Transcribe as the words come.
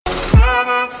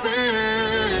Good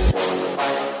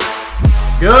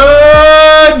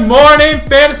morning,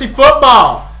 fantasy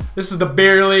football. This is the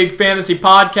Beer League Fantasy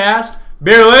Podcast.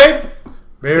 Beer League.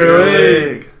 Beer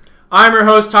League. I'm your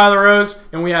host, Tyler Rose,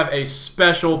 and we have a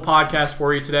special podcast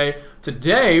for you today.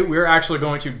 Today, we're actually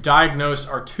going to diagnose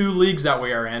our two leagues that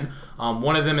we are in.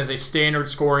 One of them is a standard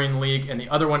scoring league, and the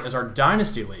other one is our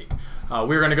Dynasty League.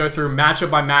 We're going to go through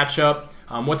matchup by matchup,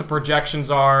 what the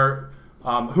projections are,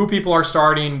 who people are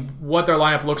starting, what their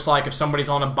lineup looks like. If somebody's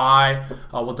on a bye,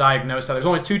 we'll diagnose that. There's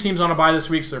only 2 teams on a bye this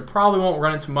week, so probably won't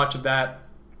run into much of that.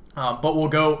 But we'll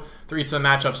go through each of the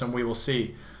matchups and we will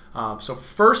see. So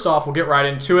first off, we'll get right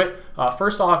into it.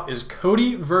 First off is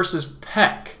Cody versus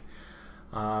Peck.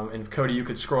 And Cody, you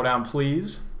could scroll down,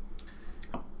 please.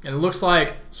 And it looks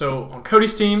like, so on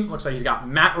Cody's team, looks like he's got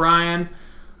Matt Ryan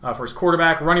for his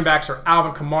quarterback. Running backs are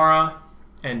Alvin Kamara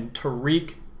and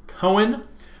Tariq Cohen.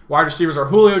 Wide receivers are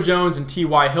Julio Jones and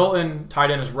T.Y. Hilton. Tight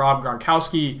end is Rob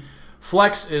Gronkowski.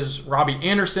 Flex is Robbie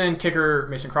Anderson. Kicker,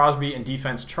 Mason Crosby. And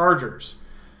defense, Chargers.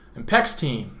 And Peck's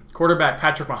team, quarterback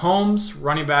Patrick Mahomes.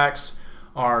 Running backs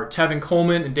are Tevin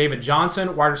Coleman and David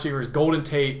Johnson. Wide receivers Golden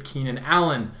Tate, Keenan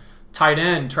Allen. Tight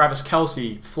end, Travis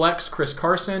Kelce. Flex, Chris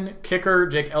Carson. Kicker,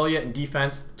 Jake Elliott. And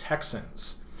defense, the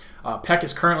Texans. Peck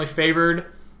is currently favored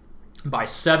by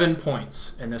 7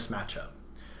 points in this matchup.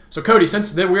 So, Cody,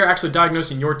 since we're actually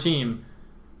diagnosing your team,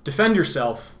 defend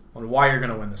yourself on why you're going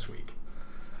to win this week.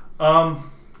 I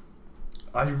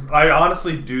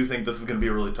honestly do think this is going to be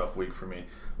a really tough week for me.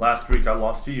 Last week I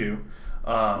lost to you,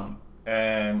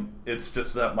 and it's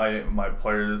just that my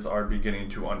players are beginning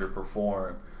to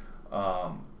underperform.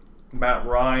 Matt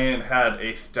Ryan had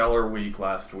a stellar week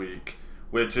last week,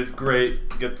 which is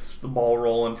great. Gets the ball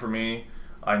rolling for me.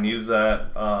 I needed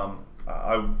that.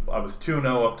 I was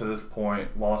 2-0 up to this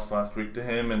point, lost last week to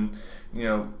him, and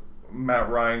Matt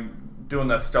Ryan doing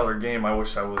that stellar game. I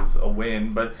wish I was a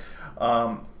win, but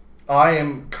I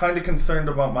am kind of concerned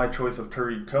about my choice of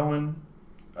Tariq Cohen.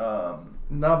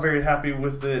 Not very happy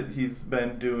with it. He's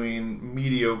been doing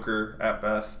mediocre at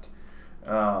best.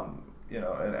 An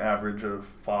average of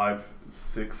 5,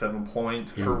 6, 7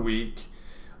 points per week.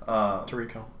 Tariq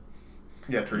Cohen.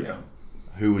 Yeah, Tariq Cohen.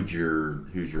 Who's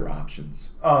your options?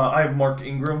 I have Mark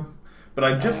Ingram, but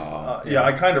I just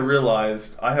I kind of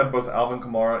realized I have both Alvin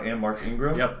Kamara and Mark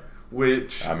Ingram. Yep.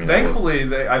 Which thankfully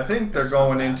I think they're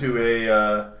going into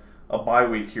a bye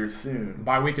week here soon.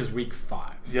 Bye week is week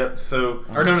 5. Yep. So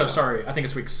sorry, I think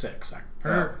it's week 6. I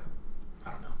don't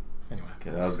know. Anyway.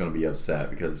 Okay, I was going to be upset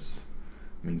because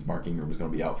it means Mark Ingram was going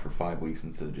to be out for 5 weeks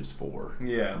instead of just 4.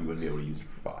 Yeah. You wouldn't be able to use it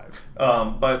for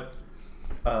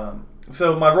 5.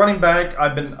 So my running back,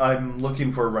 I'm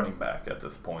looking for a running back at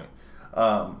this point.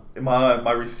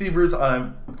 My receivers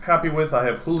I'm happy with. I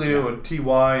have Julio and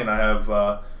T.Y. and I have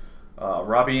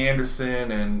Robbie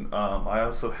Anderson, and I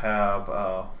also have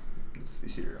let's see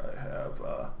here. I have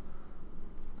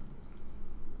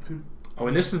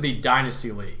and this is the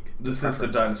Dynasty League. This is the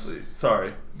Dynasty.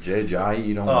 Sorry, Jay Ajayi,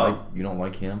 you don't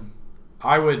like him?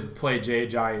 I would play Jay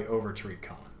Ajayi over Tariq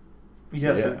Cohen.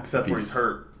 Yes, except for he's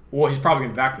hurt. Well, he's probably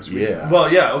going to be back this week. Yeah.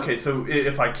 Well, yeah, okay, so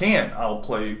if I can, I'll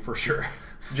play for sure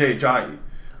Jay Ajayi.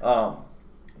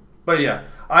 But yeah,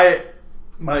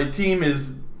 my team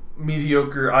is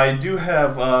mediocre. I do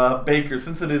have Baker.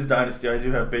 Since it is Dynasty, I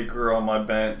do have Baker on my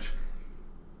bench.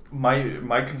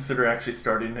 Might consider actually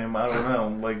starting him. I don't know.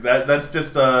 Like that's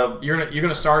just You're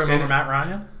gonna start him over Matt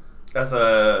Ryan? As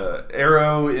a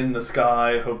arrow in the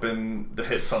sky, hoping to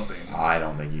hit something. I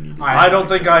don't think you need to. I don't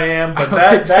think I am, but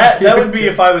that would be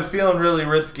if I was feeling really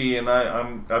risky, and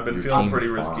I've been feeling pretty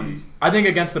risky. I think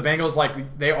against the Bengals,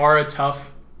 like they are a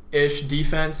tough-ish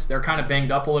defense. They're kind of banged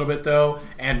up a little bit though,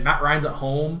 and Matt Ryan's at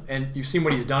home, and you've seen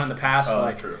what he's done in the past.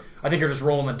 That's true. I think you're just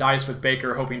rolling the dice with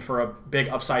Baker, hoping for a big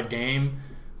upside game,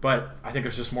 but I think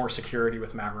there's just more security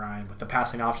with Matt Ryan with the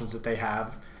passing options that they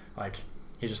have, like.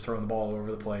 He's just throwing the ball all over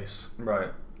the place. Right.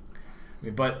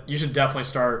 But you should definitely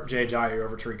start Jay Ajayi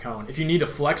over Tariq Cohen. If you need to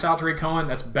flex out Tariq Cohen,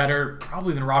 that's better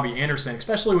probably than Robbie Anderson,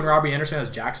 especially when Robbie Anderson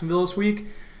has Jacksonville this week.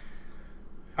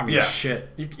 I mean, shit.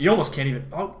 You almost can't even...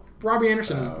 Robbie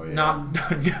Anderson is not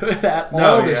done good at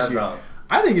all this year. Not.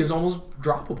 I think he's almost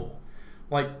droppable.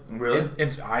 Like, really?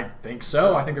 I think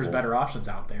so. I think there's better options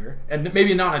out there. And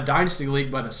maybe not in a dynasty league,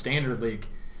 but in a standard league,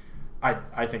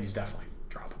 I think he's definitely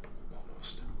droppable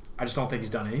almost. I just don't think he's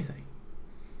done anything.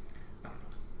 I don't know.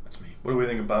 That's me. What do we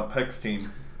think about Peck's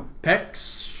team?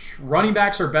 Peck's running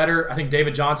backs are better. I think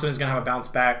David Johnson is going to have a bounce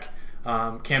back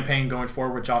campaign going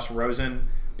forward with Josh Rosen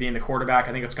being the quarterback.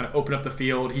 I think it's going to open up the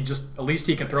field. At least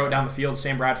he can throw it down the field.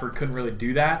 Sam Bradford couldn't really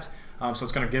do that. So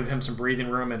it's going to give him some breathing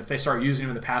room. And if they start using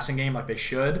him in the passing game like they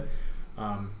should,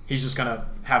 He's just going to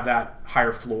have that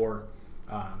higher floor.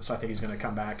 So I think he's going to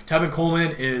come back. Tevin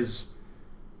Coleman is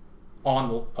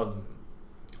on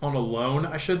a loan,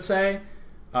 I should say,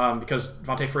 because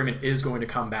Devontae Freeman is going to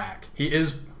come back. He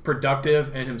is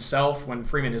productive in himself when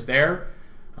Freeman is there,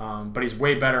 but he's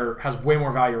way better, has way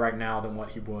more value right now than what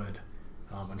he would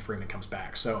when Freeman comes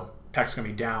back. So Peck's going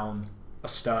to be down a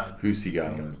stud. Who's he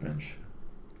got on his bench?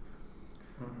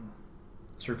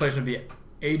 His replacement would be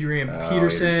Adrian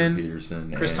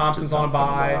Peterson. Chris Thompson's on a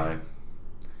bye.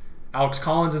 Alex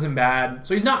Collins isn't bad.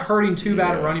 So he's not hurting too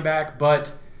bad at running back,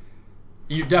 but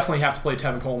you definitely have to play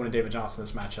Tevin Coleman and David Johnson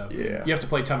this matchup. Yeah. You have to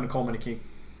play Tevin Coleman and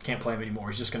can't play him anymore.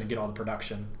 He's just going to get all the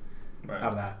production out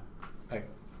of that. Like,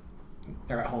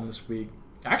 they're at home this week.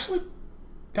 Actually,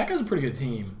 Peck has a pretty good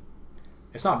team.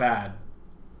 It's not bad.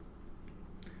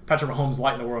 Patrick Mahomes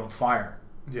lighting the world on fire.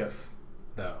 Yes.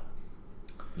 Though.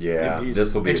 Yeah,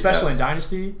 this will be especially a test. in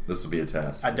Dynasty. This will be a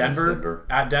test. At Denver.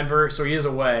 At Denver, so he is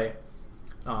away.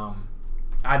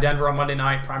 At Denver on Monday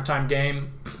night, primetime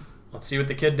game. Let's see what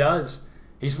the kid does.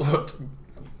 He's looked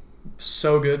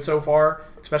so good so far,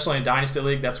 especially in Dynasty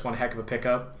League. That's one heck of a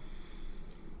pickup.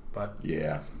 But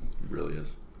yeah, it really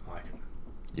is. I like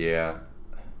it. Yeah.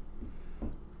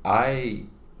 I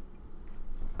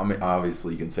mean,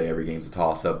 obviously you can say every game's a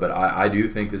toss-up, but I do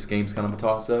think this game's kind of a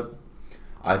toss-up.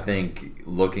 I think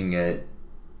looking at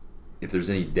if there's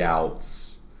any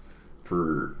doubts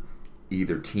for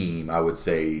either team, I would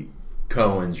say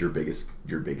Cohen's your biggest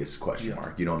question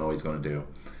mark. You don't know what he's going to do.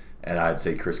 And I'd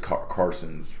say Chris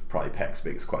Carson's probably Peck's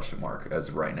biggest question mark as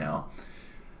of right now.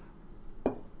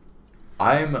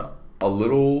 I'm a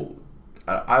little,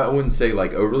 I wouldn't say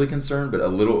like overly concerned, but a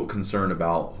little concerned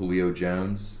about Julio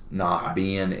Jones not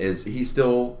being, he's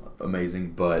still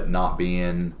amazing, but not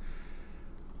being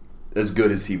as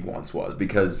good as he once was,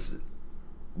 because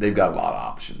they've got a lot of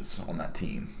options on that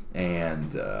team.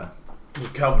 And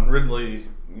Calvin Ridley,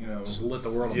 just lit the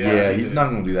world on fire. Yeah, he's not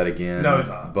going to do that again. No, he's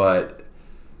not. But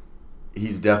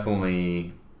he's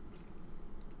definitely,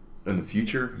 in the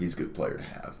future, he's a good player to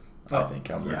have. I think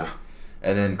Calvin Ridley.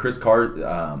 And then Chris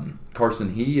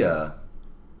Carson, he, I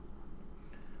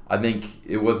think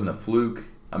it wasn't a fluke.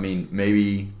 I mean,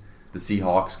 maybe the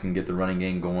Seahawks can get the running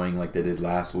game going like they did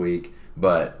last week,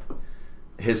 but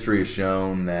history has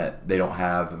shown that they don't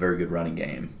have a very good running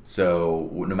game. So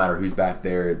no matter who's back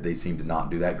there, they seem to not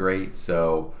do that great.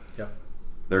 So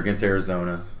they're against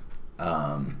Arizona.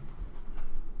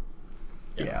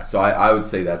 So I would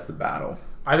say that's the battle.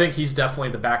 I think he's definitely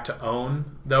the back to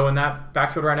own, though, in that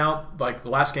backfield right now. Like,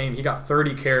 the last game, he got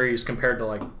 30 carries compared to,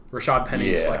 like, Rashad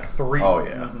Penny's, 3. Oh,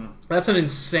 yeah. Mm-hmm. That's an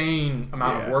insane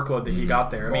amount of workload that he got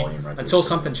there. I mean, until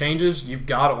something changes, you've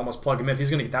got to almost plug him in. If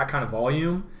he's going to get that kind of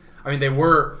volume. I mean, I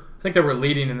think they were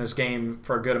leading in this game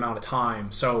for a good amount of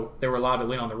time, so they were allowed to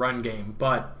lean on the run game.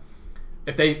 But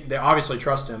if they obviously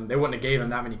trust him, they wouldn't have gave him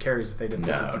that many carries if they didn't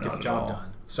get the job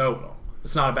done. So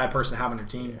it's not a bad person to have on your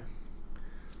team.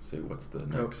 So what's the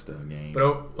next game?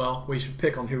 But we should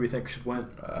pick on who we think should win.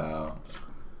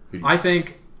 I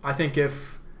think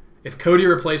if Cody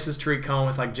replaces Tariq Cohen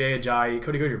with like Jay Ajayi,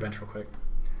 Cody, go to your bench real quick.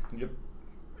 Yep.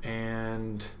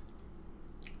 And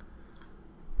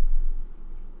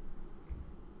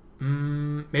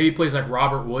maybe he plays like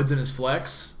Robert Woods in his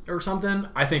flex or something.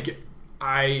 I think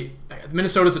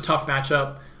Minnesota's a tough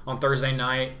matchup on Thursday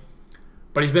night,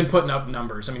 but he's been putting up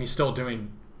numbers. I mean, he's still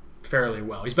doing fairly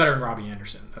well. He's better than Robbie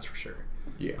Anderson, that's for sure.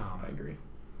 Yeah, I agree.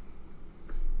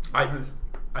 I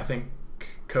think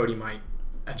Cody might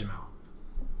edge him out.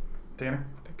 Tanner?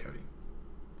 I pick Cody.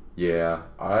 Yeah,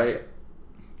 I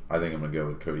think I'm going to go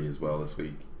with Cody as well this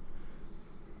week.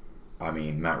 I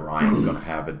mean, Matt Ryan's going to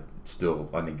have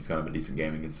I think he's going to have a decent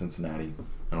game against Cincinnati.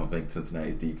 I don't think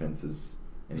Cincinnati's defense is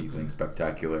anything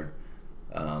spectacular.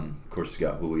 Of course, you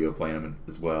got Julio playing him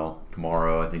as well.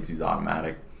 Kamara, I think he's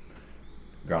automatic.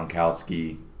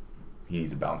 Gronkowski, he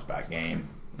needs a bounce-back game.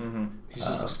 Mm-hmm. He's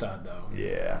just a stud, though.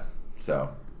 Yeah.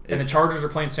 So, and the Chargers are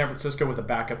playing San Francisco with a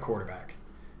backup quarterback.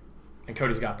 And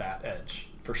Cody's got that edge,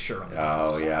 for sure. On the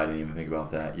defensive side. I didn't even think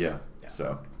about that. Yeah.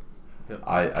 So,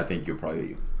 I think you'll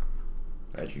probably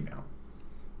edge him out.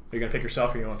 Are you going to pick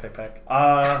yourself or you want to pick Peck?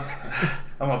 I'm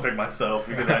going to pick myself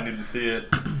because I need to see it.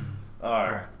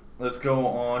 All right. Let's go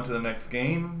on to the next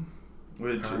game,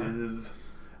 which is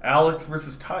Alex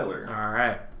versus Tyler. All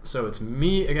right. So it's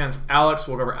me against Alex.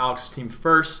 We'll go over Alex's team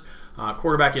first.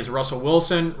 Quarterback is Russell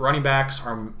Wilson. Running backs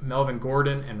are Melvin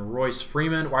Gordon and Royce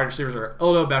Freeman. Wide receivers are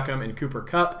Odell Beckham and Cooper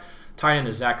Kupp. Tight end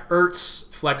is Zach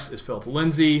Ertz. Flex is Philip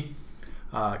Lindsay.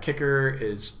 Kicker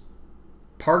is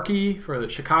Parkey for the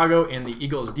Chicago and the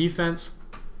Eagles defense.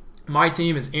 My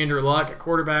team is Andrew Luck at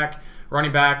quarterback,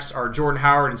 Running backs are Jordan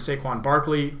Howard and Saquon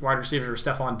Barkley. Wide receivers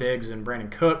are Stephon Diggs and Brandon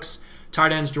Cooks.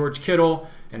 Tight ends George Kittle,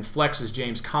 and flex is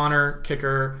James Conner.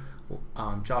 Kicker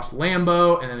Josh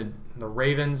Lambo, and then the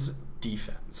Ravens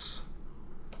defense.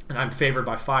 And I'm favored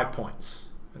by 5 points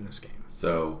in this game.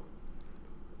 So,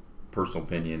 personal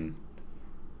opinion,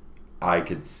 I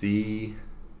could see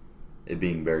it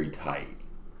being very tight.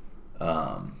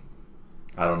 I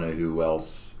don't know who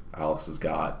else Alex has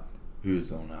got.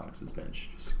 Who's on Alex's bench?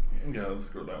 Yeah, let's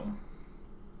go down.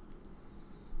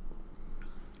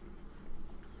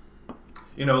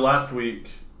 Last week,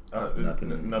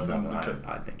 Nothing.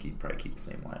 I think he'd probably keep the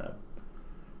same lineup.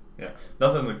 Yeah,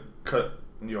 nothing to cut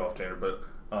you off, Tanner, but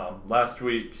last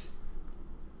week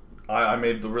I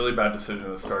made the really bad decision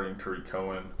of starting Tariq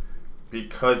Cohen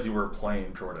because you were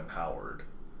playing Jordan Howard.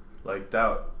 Like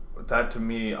that to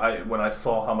me, when I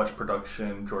saw how much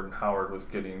production Jordan Howard was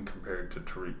getting compared to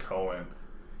Tariq Cohen,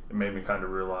 it made me kind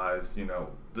of realize,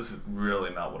 this is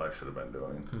really not what I should have been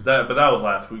doing. Mm-hmm. But that was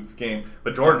last week's game.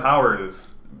 But Jordan Howard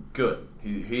is good.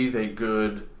 He's a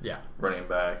good running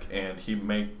back, and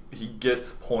he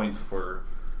gets points for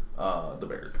the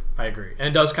Bears. I agree. And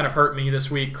it does kind of hurt me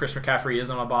this week. Chris McCaffrey is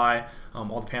on a bye.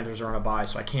 All the Panthers are on a bye,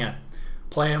 so I can't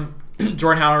play him.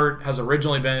 Jordan Howard has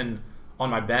originally been on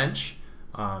my bench,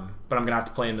 but I'm going to have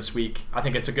to play him this week. I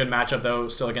think it's a good matchup, though,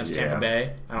 still against Tampa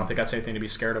Bay. I don't think that's anything to be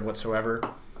scared of whatsoever.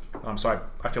 So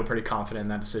I feel pretty confident in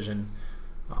that decision,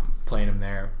 playing him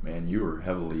there. Man, you were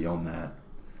heavily on that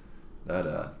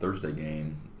Thursday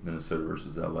game, Minnesota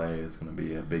versus LA. It's going to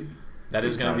be a big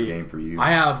game for you. I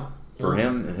have for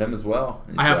him as well.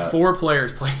 I have 4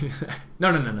 players playing.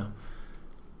 No.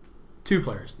 2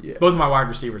 players. Yeah. Both of my wide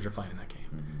receivers are playing in that game.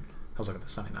 Mm-hmm. I was looking at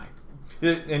the Sunday night.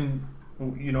 Yeah, and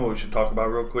what we should talk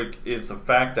about real quick is the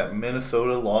fact that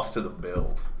Minnesota lost to the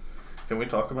Bills. Can we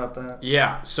talk about that?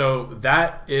 Yeah, so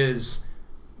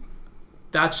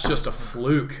that's just a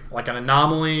fluke, like an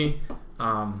anomaly.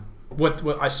 What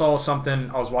I saw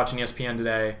something, I was watching ESPN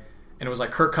today, and it was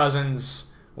like Kirk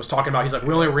Cousins was talking about, he's like,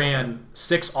 we only ran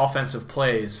 6 offensive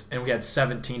plays, and we had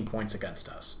 17 points against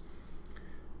us.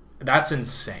 That's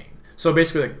insane. So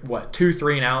basically, like, what, 2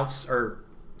 3-and-outs or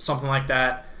something like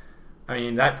that? I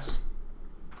mean, that's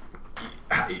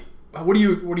what are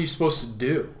you supposed to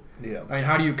do? Yeah. I mean,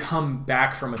 how do you come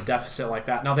back from a deficit like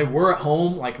that? Now, they were at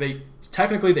home. Like, they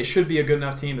should be a good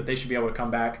enough team that they should be able to come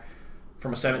back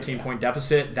from a 17-point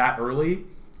deficit that early.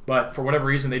 But for whatever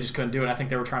reason, they just couldn't do it. I think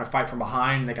they were trying to fight from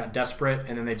behind. They got desperate,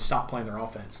 and then they stopped playing their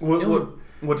offense.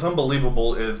 What's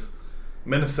unbelievable is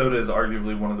Minnesota is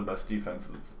arguably one of the best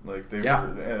defenses. Like they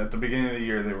were at the beginning of the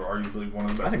year, they were arguably one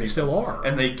of the best. I think defenses. they still are.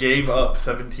 And they gave up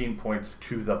 17 points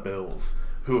to the Bills,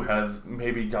 who has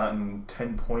maybe gotten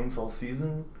 10 points all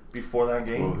season before that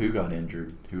game. Well, who got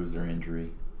injured? Who was their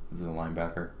injury? Was it a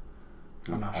linebacker?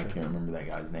 I'm not sure. I can't remember that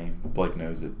guy's name. Blake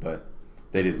knows it, but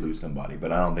they did lose somebody.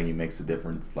 But I don't think he makes a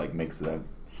difference. Like makes that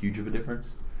huge of a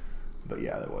difference. But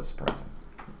yeah, that was surprising.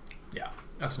 Yeah,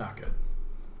 that's not good.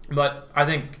 But I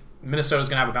think Minnesota's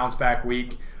going to have a bounce back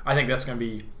week. I think it's going to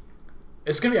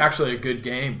be actually a good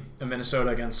game in Minnesota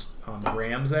against the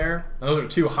Rams there. And those are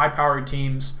 2 high-powered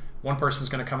teams. One person's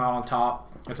going to come out on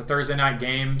top. It's a Thursday night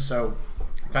game, so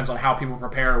it depends on how people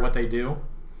prepare or what they do.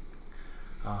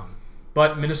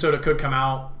 But Minnesota could come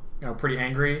out, pretty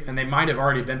angry, and they might have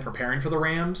already been preparing for the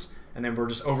Rams, and then we're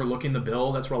just overlooking the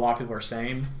Bills. That's what a lot of people are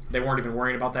saying. They weren't even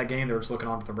worried about that game. They were just looking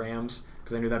on to the Rams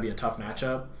because they knew that'd be a tough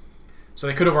matchup. So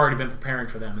they could have already been preparing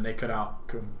for them, and they could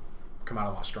come out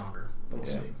a lot stronger. But we'll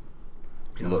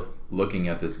see. Looking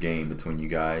at this game between you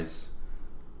guys,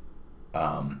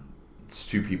 it's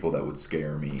 2 people that would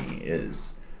scare me.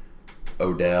 Is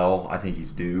Odell? I think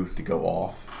he's due to go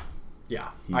off. Yeah,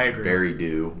 he's I agree. Very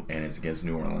due, and it's against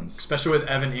New Orleans. Especially with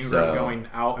Evan Ingram going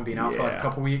out and being out for like a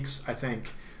couple weeks, I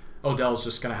think Odell's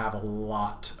just going to have a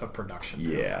lot of production.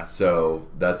 Yeah, so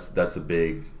that's a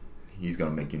big. He's going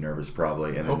to make you nervous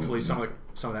probably, and hopefully some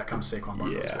of that comes Saquon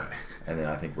Barkley's way. And then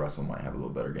I think Russell might have a little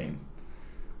better game.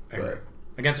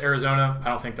 Against Arizona, I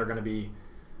don't think they're going to be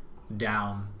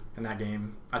down in that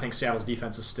game. I think Seattle's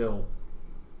defense is still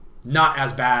not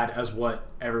as bad as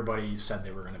what everybody said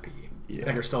they were going to be. Yeah. I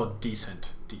think they're still a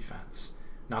decent defense.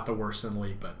 Not the worst in the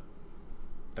league, but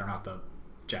they're not the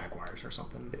Jaguars or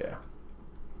something. Yeah.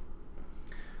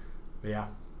 Yeah.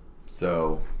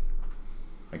 So,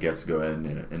 I guess go ahead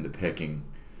and into picking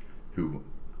who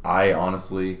I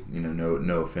honestly,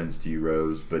 no offense to you,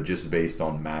 Rose, but just based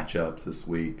on matchups this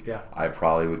week, I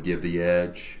probably would give the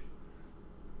edge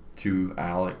to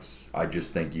Alex. I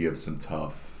just think you have some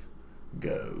tough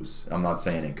goes. I'm not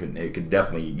saying you could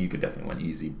definitely win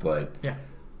easy, but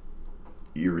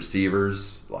your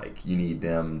receivers, like you need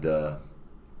them to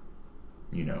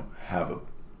have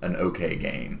an okay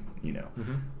game.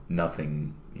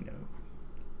 Nothing,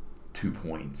 2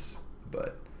 points,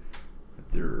 but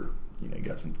they're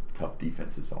got some tough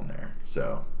defenses on there.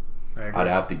 So I'd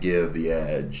have to give the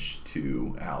edge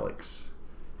to Alex.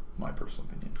 My personal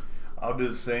opinion. I'll do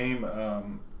the same.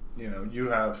 You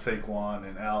have Saquon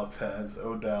and Alex has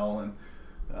Odell, and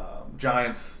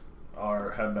Giants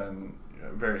have been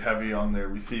very heavy on their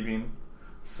receiving,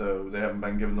 so they haven't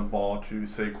been giving the ball to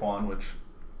Saquon, which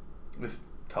is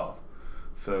tough.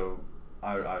 So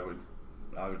I would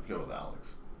go with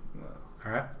Alex.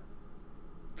 All right.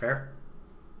 Fair.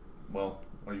 Well,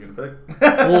 are you gonna pick?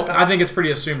 Well, I think it's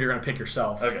pretty assumed you're gonna pick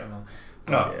yourself. Okay.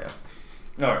 Yeah.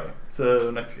 All right.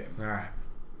 So next game. All right.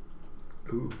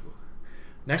 Ooh.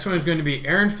 Next one is going to be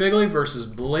Aaron Figley versus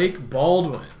Blake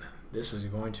Baldwin. This is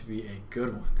going to be a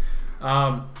good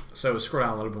one. So scroll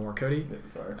down a little bit more, Cody. Yeah,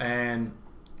 sorry. And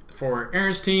for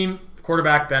Aaron's team,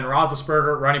 quarterback Ben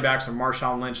Roethlisberger, running backs are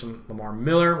Marshawn Lynch and Lamar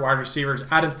Miller, wide receivers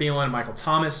Adam Thielen and Michael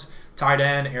Thomas, tight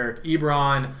end Eric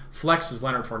Ebron, flex is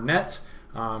Leonard Fournette,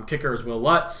 kicker is Will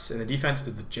Lutz, and the defense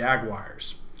is the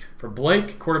Jaguars. For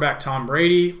Blake, quarterback Tom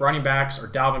Brady, running backs are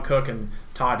Dalvin Cook and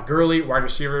Todd Gurley, wide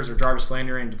receivers are Jarvis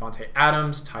Landry and Devontae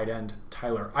Adams, tight end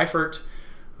Tyler Eifert,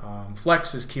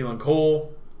 flex is Keelan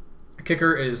Cole,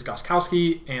 kicker is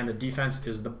Gostkowski, and the defense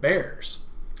is the Bears.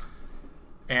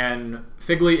 And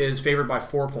Figley is favored by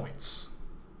 4 points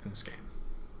in this game.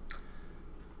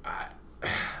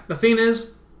 The thing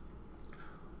is,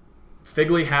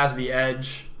 Figley has the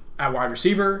edge at wide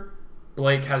receiver.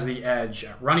 Blake has the edge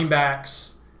at running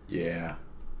backs. Yeah.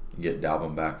 You get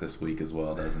Dalvin back this week as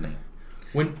well, doesn't he?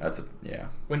 When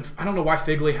I don't know why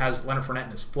Figley has Leonard Fournette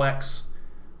in his flex,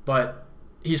 but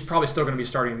he's probably still going to be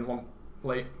starting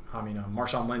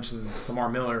Marshawn Lynch and Lamar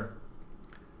Miller.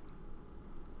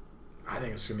 I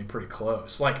think it's going to be pretty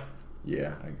close.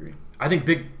 Yeah, I agree. I think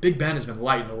Big Ben has been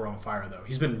lighting the world on fire, though.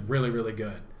 He's been really, really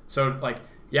good. So,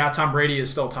 Tom Brady is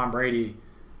still Tom Brady,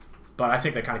 but I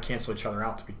think they kind of cancel each other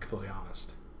out, to be completely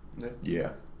honest.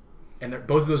 Yeah. And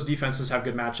both of those defenses have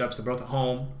good matchups. They're both at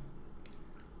home.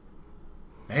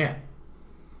 Man.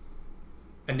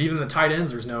 And even the tight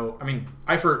ends, there's no...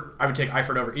 Eifert, I would take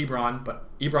Eifert over Ebron, but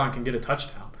Ebron can get a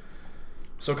touchdown.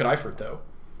 So could Eifert, though.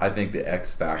 I think the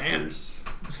X factors...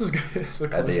 Man, this is good. This is a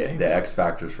close game. The X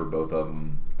factors for both of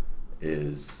them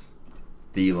is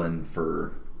Thielen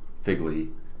for Figley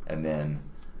and then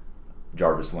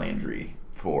Jarvis Landry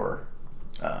for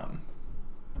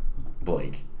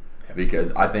Blake.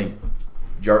 Because I think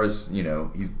Jarvis,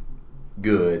 he's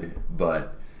good,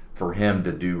 but for him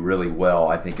to do really well,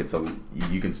 I think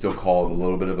you can still call it a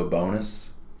little bit of a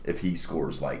bonus if he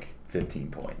scores 15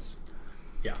 points.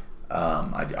 Yeah.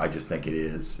 I just think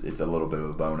it's a little bit of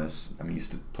a bonus. He's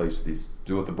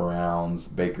still with the Browns.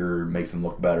 Baker makes him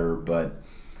look better, but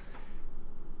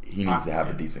he needs to have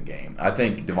a decent game. I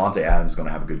think Devontae Adams is going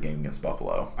to have a good game against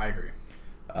Buffalo. I agree.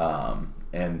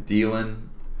 And Thielen,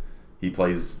 he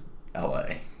plays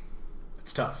LA.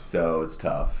 It's tough. So it's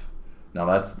tough. Now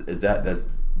that's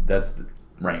the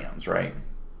Rams, right?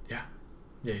 Yeah.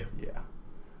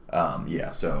 Yeah.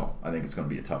 So I think it's going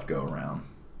to be a tough go around.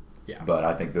 Yeah. But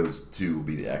I think those two will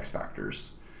be the X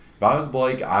factors. If I was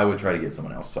Blake, I would try to get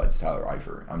someone else besides Tyler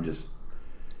Eifert.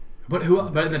 But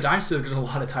in the dynasty, there's a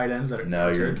lot of tight ends that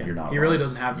are you're taken. not. He wrong. really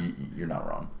doesn't have. You're not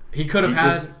wrong. He could have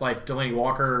had Delaney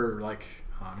Walker or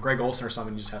Greg Olsen or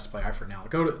something. He just has to play Eifert now.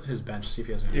 Go to his bench, see if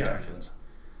he has any rejections.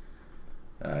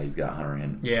 He's got Hunter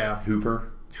and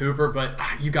Hooper, but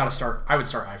you got to start. I would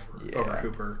start Eifert over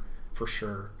Hooper for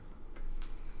sure.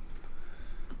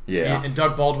 Yeah, and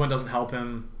Doug Baldwin doesn't help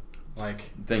him. The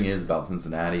thing is about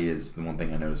Cincinnati is the one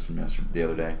thing I noticed from the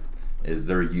other day is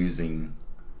they're using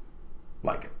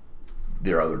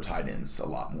their other tight ends a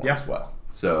lot more as well.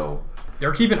 So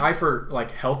they're keeping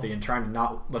Eifert healthy and trying to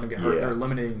not let him get hurt. They're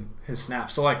limiting his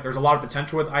snaps. So there's a lot of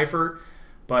potential with Eifert,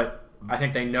 but I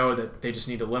think they know that they just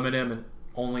need to limit him and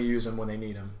only use him when they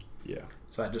need him. Yeah.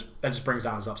 So that just brings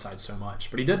down his upside so much.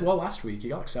 But he did well last week. He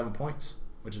got 7 points,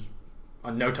 which is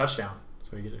a no touchdown.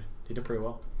 So he did pretty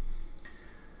well.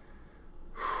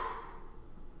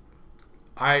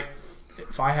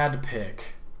 If I had to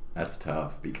pick, that's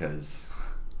tough because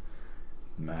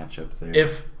matchups there.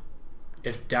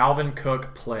 If Dalvin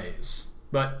Cook plays,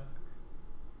 but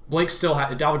Blake still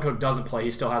if Dalvin Cook doesn't play,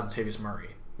 he still has Latavius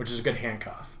Murray, which is a good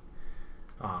handcuff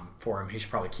for him. He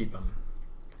should probably keep him.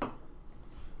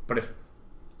 But if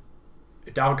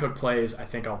Dalvin Cook plays, I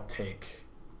think I'll take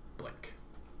Blake.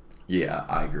 Yeah,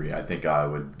 I agree. I think I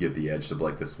would give the edge to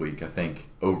Blake this week. I think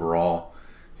overall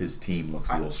his team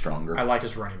looks a little stronger. I like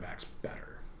his running backs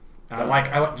better. I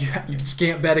like you just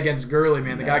can't bet against Gurley,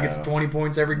 man. The guy gets 20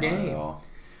 points every Not at game. all.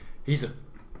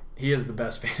 He is the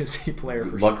best fantasy player.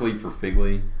 For Luckily for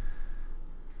Figley,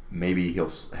 maybe he'll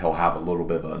have a little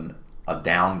bit of a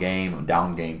down game. A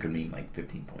down game could mean like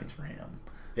 15 points for him.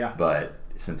 Yeah. But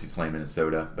since he's playing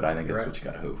Minnesota, but I think that's what you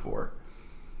got to hope for.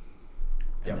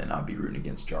 And then I'd be rooting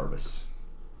against Jarvis.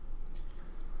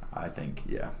 I think,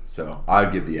 yeah. So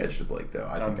I'd give the edge to Blake, though.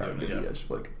 I think I would give the edge to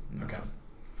Blake. Okay.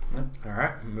 All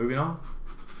right, moving on.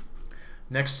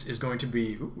 Next is going to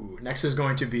be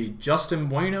Justin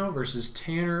Bueno versus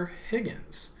Tanner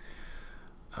Higgins.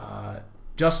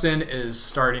 Justin is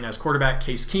starting as quarterback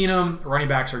Case Keenum. Running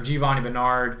backs are Giovanni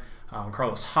Bernard,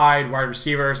 Carlos Hyde. Wide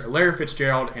receivers are Larry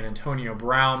Fitzgerald and Antonio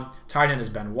Brown. Tight end is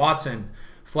Ben Watson.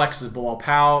 Flex is Bilal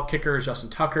Powell. Kicker is Justin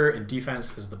Tucker. And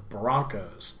defense is the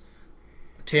Broncos.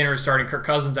 Tanner is starting Kirk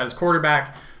Cousins as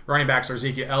quarterback. Running backs are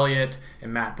Ezekiel Elliott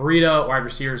and Matt Breida. Wide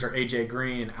receivers are A.J.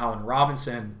 Green and Allen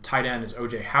Robinson. Tight end is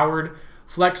O.J. Howard.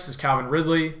 Flex is Calvin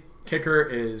Ridley. Kicker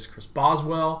is Chris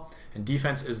Boswell. And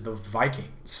defense is the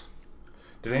Vikings.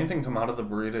 Did anything come out of the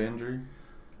Breida injury?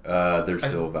 They're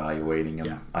still evaluating him.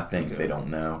 Yeah. I think they don't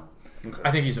know. Okay.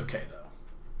 I think he's okay,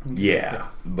 though. Yeah.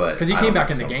 But because he came back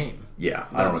in the game. Yeah.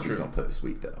 I don't know if he's going to play this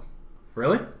week, though.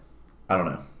 Really? I don't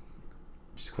know.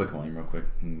 Just click on him real quick.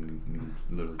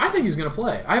 Literally. I think he's going to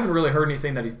play. I haven't really heard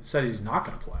anything that he said he's not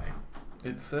going to play.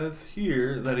 It says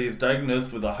here that he's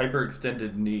diagnosed with a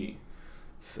hyperextended knee.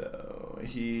 So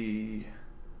he...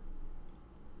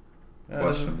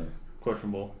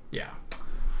 Questionable. Yeah.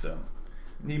 So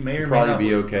he may or may probably not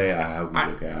be okay. I hope he's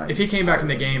okay. If he came back in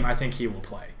the game, I think he will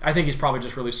play. I think he's probably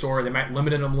just really sore. They might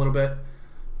limit him a little bit.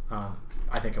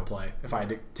 I think he'll play. If I had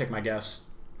to take my guess,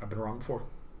 I've been wrong before.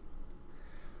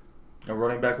 A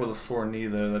running back with a sore knee,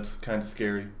 though, that's kind of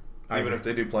scary. Even if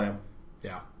they do play him.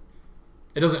 Yeah.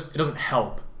 It doesn't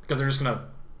help because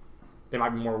they might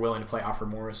be more willing to play Alfred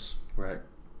Morris. Right.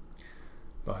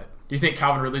 But do you think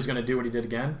Calvin Ridley's going to do what he did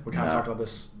again? We kind of talked about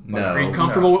this. No. Are you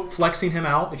comfortable flexing him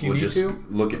out if you need just to?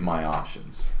 Look at my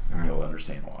options, and you'll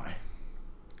understand why.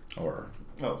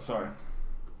 Oh, sorry.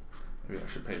 Maybe I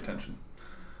should pay attention.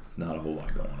 It's not a whole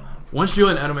lot going on. Once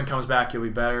Julian Edelman comes back, you'll be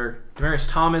better. Demaryius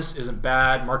Thomas isn't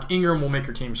bad. Mark Ingram will make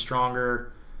your team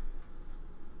stronger.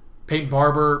 Peyton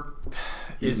Barber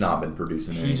He's not been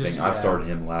producing anything. I've started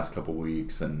him the last couple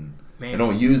weeks, and they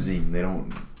don't use him. They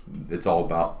don't. It's all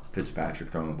about Fitzpatrick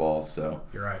throwing the ball. So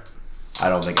you're right. I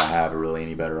don't think I have really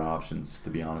any better options, to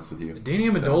be honest with you. Danny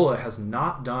Amendola has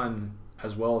not done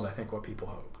as well as I think what people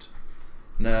hoped.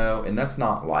 No, and that's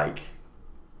not like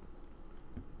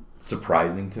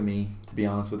surprising to me, to be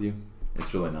honest with you.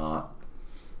 It's really not.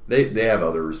 They have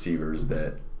other receivers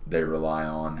that they rely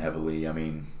on heavily. I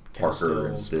mean, Parker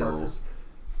and Stills.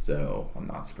 So I'm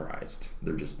not surprised.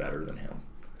 They're just better than him.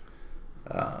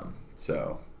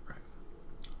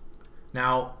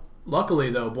 Now, luckily,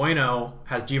 though, Bueno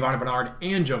has Giovanni Bernard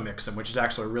and Joe Mixon, which is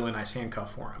actually a really nice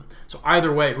handcuff for him. So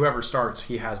either way, whoever starts,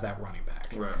 he has that running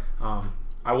back. Right.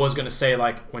 I was going to say,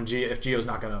 like, if Gio's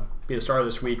not going to be the starter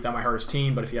this week, that might hurt his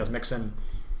team. But if he has Mixon,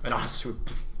 it honestly would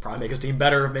probably make his team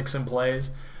better if Mixon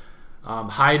plays.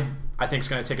 Hyde, I think, is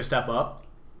going to take a step up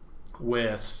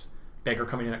with Baker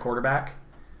coming in at quarterback.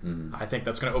 Mm-hmm. I think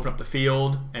that's going to open up the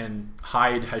field, and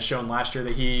Hyde has shown last year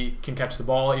that he can catch the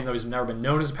ball, even though he's never been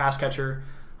known as a pass catcher.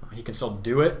 He can still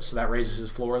do it, so that raises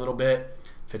his floor a little bit.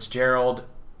 Fitzgerald,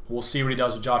 we'll see what he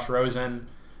does with Josh Rosen.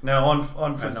 Now,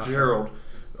 on Fitzgerald,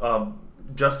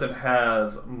 Justin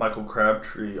has Michael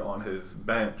Crabtree on his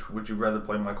bench. Would you rather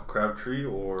play Michael Crabtree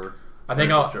or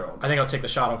Fitzgerald? I think I'll take the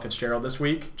shot on Fitzgerald this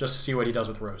week just to see what he does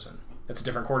with Rosen. It's a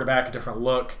different quarterback, a different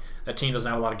look. That team doesn't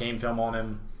have a lot of game film on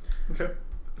him. Okay.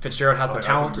 Fitzgerald has the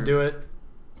talent to do it.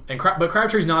 But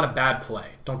Crabtree's not a bad play.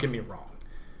 Don't get me wrong.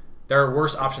 There are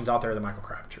worse options out there than Michael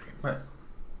Crabtree. Right.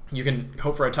 You can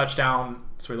hope for a touchdown,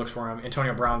 so he looks for him.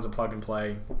 Antonio Brown's a plug and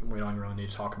play. We don't really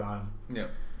need to talk about him. Yeah.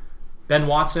 Ben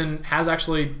Watson has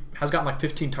gotten like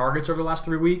 15 targets over the last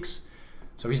 3 weeks,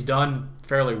 so he's done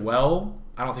fairly well.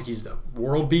 I don't think he's the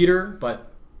world beater,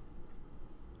 but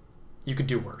you could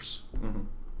do worse. Mm-hmm.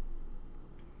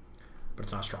 But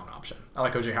it's not a strong option. I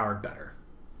like O.J. Howard better.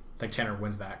 I think Tanner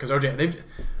wins that because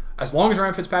as long as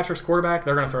Ryan Fitzpatrick's quarterback,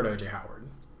 they're going to throw to O.J. Howard.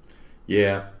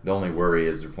 Yeah, the only worry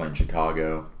is they're playing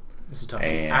Chicago. This is tough.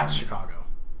 At Chicago.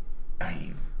 I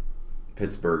mean,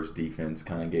 Pittsburgh's defense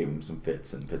kind of gave them some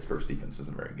fits, and Pittsburgh's defense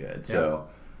isn't very good. So,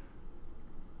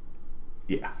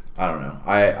 yeah, I don't know.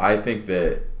 I think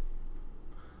that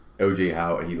O.J.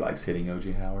 Howard, he likes hitting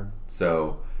O.J. Howard.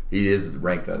 So, he is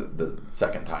ranked the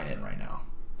second tight end right now.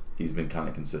 He's been kind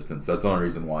of consistent. So, that's the only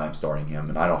reason why I'm starting him.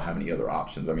 And I don't have any other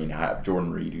options. I mean, I have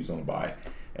Jordan Reed, who's on a bye.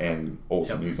 and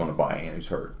Olsen, Yep. who's on a bye and who's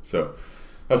hurt. So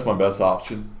that's my best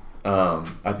option.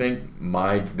 I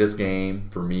think this game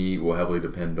for me will heavily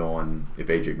depend on if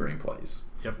AJ Green plays.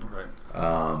 Yep.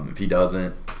 Right. If he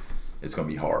doesn't, it's going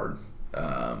to be hard.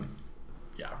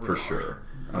 Yeah. For sure.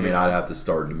 I mean, I'd have to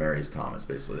start Demaryius Thomas.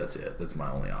 Basically, that's it. That's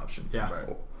my only option. Yeah.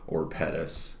 Right. Or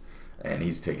Pettis, and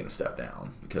he's taking a step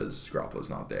down because Garoppolo's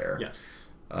not there. Yes.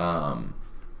 Um,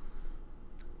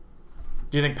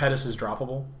 Do you think Pettis is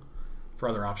droppable for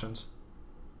other options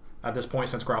at this point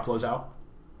since Garoppolo's out?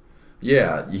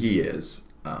 yeah, he is.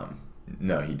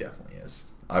 No, he definitely is.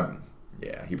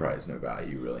 He probably has no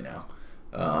value really now.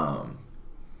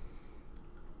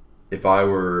 If I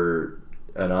were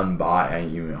an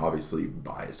unbiased, obviously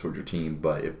biased towards your team,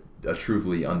 but if a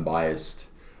truthfully unbiased,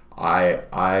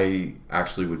 I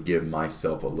actually would give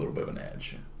myself a little bit of an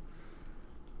edge.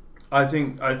 I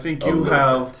think A you little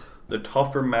have bit. the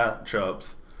tougher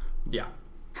matchups Yeah.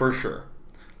 for sure,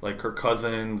 like Kirk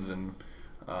Cousins and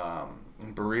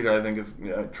Burrito. I think is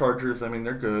Chargers. I mean,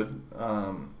 they're good.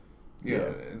 Yeah.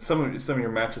 Some of your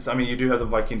matchups. I mean, you do have the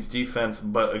Vikings defense,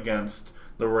 but against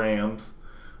the Rams,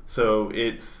 so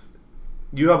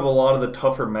you have a lot of the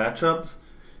tougher matchups,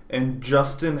 and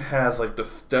Justin has like the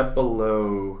step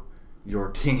below your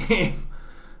team,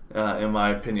 in my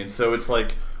opinion. So it's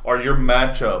like, are your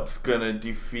matchups gonna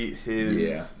defeat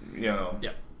his? Yeah.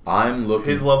 Yeah. I'm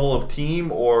looking. His level of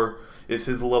team, or is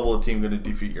his level of team going to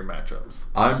defeat your matchups?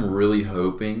 I'm really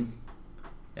hoping,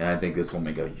 and I think this will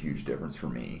make a huge difference for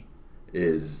me,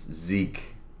 is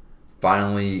Zeke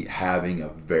finally having a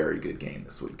very good game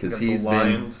this week because Against he's the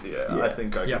been. Lions? I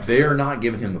think I Yeah. can. They are not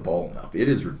giving him the ball enough. It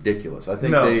is ridiculous. I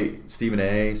think No. Stephen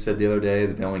A. said the other day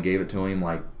that they only gave it to him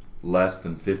like less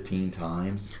than 15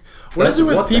 times. What is it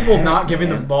with What the people heck, not giving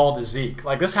man? the ball to Zeke?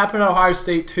 Like this happened at Ohio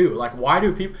State too. Like why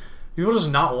do people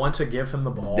just not want to give him the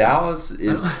ball? Dallas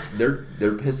is they're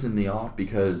pissing me off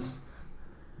because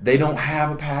they don't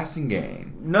have a passing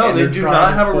game. No, And they they're do trying not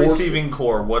to have a force receiving it.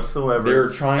 core whatsoever. They're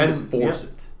trying And, to force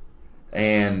it,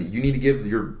 and you need to give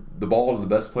the ball to the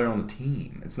best player on the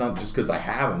team. It's not just because I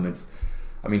have him.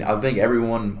 I think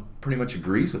everyone pretty much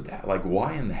agrees with that. Like,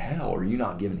 why in the hell are you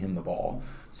not giving him the ball?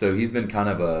 So he's been kind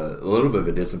of a little bit of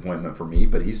a disappointment for me,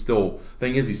 but he's still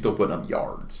putting up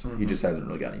yards. Mm-hmm. He just hasn't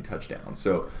really got any touchdowns.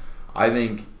 So I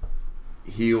think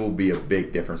he'll be a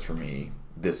big difference for me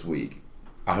this week.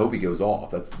 I hope he goes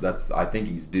off. I think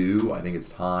he's due. I think it's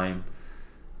time.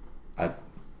 I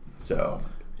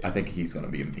think he's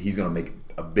gonna make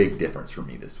a big difference for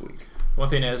me this week. One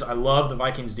thing is, I love the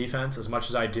Vikings defense as much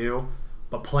as I do,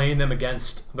 but playing them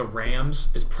against the Rams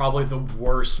is probably the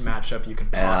worst matchup you can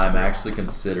And possibly I'm actually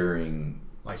considering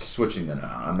switching them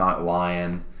out. I'm not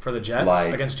lying. for the Jets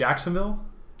against Jacksonville.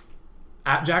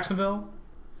 At Jacksonville?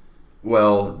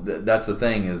 Well, that's the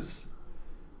thing is,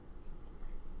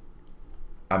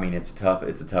 it's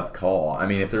a tough call.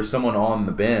 If there's someone on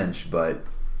the bench, but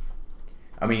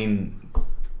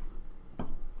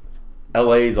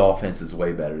LA's offense is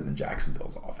way better than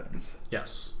Jacksonville's offense.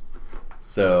 Yes.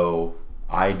 So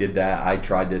I did that. I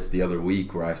tried this the other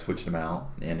week where I switched them out,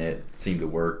 and it seemed to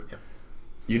work. Yep.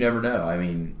 You never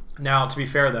know. Now, to be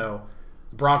fair, though,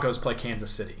 the Broncos play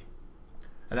Kansas City.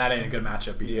 And that ain't a good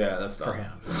matchup either that's for not.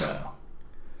 him.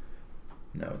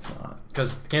 No, it's not.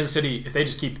 Because Kansas City, if they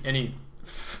just keep 80%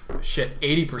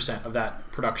 of that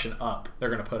production up, they're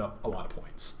going to put up a lot of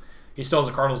points. He still has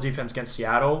the Cardinals defense against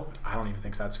Seattle. I don't even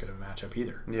think that's good of a matchup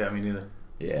either. Yeah, me neither.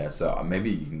 Yeah, so maybe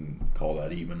you can call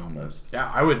that even almost.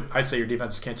 Yeah, I'd say your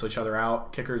defenses cancel each other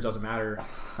out. Kickers doesn't matter.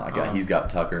 He's got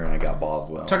Tucker and I got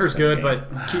Boswell. Tucker's Same good, game.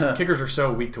 but kickers are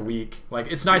so week to week. Like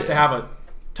it's nice to have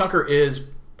Tucker is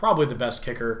probably the best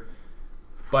kicker,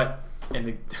 but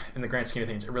in the grand scheme of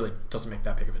things, it really doesn't make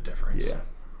that big of a difference. Yeah.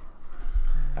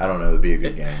 I don't know. It'd be a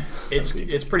good game.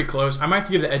 It's pretty close. I might have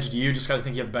to give the edge to you just because I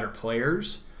think you have better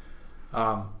players.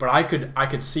 But I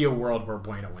could see a world where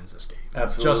Bueno wins this game.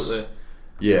 Absolutely.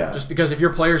 Just because if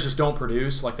your players just don't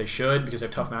produce like they should because they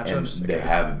have tough And matchups. they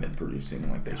haven't been producing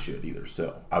like they should either,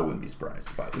 so I wouldn't be surprised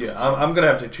if I lose. Yeah, I'm going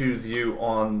to have to choose you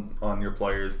on your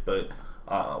players, but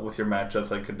with your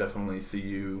matchups, I could definitely see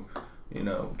you,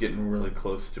 getting really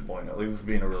close to Bueno. Like, this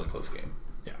being a really close game.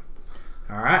 Yeah.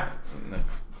 All right.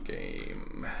 Next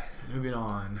game. Moving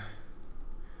on.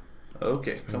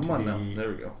 Okay, come on now. be- There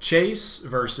we go. Chase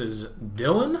versus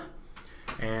Dylan.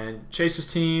 And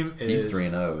Chase's team is... He's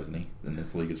 3-0, isn't he? In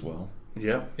this league as well.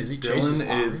 Yep. Is he? Chase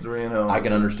Dylan is is 3-0. I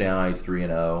can understand how he's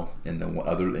 3-0 in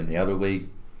the other league.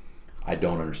 I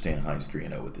don't understand how he's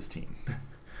 3-0 with this team.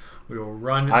 We will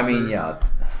run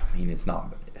It's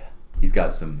not. He's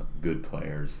got some good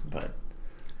players, but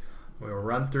We will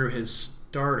run through his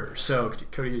starters. So,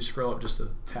 Cody, you scroll up just a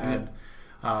tad.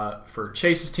 For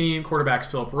Chase's team, quarterbacks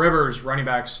Phillip Rivers, running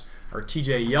backs are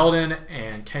TJ Yeldon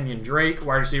and Kenyon Drake.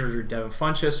 Wide receivers are Devin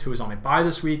Funchess, who is on a bye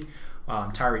this week.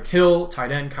 Tyreek Hill,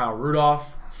 tight end Kyle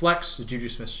Rudolph. Flex is Juju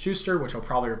Smith-Schuster, which will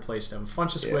probably replace Devin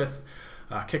Funchess with.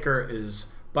 Kicker is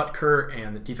Butker,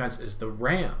 and the defense is the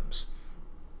Rams.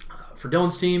 For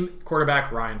Dylan's team,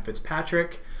 quarterback Ryan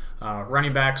Fitzpatrick.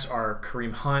 Running backs are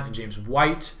Kareem Hunt and James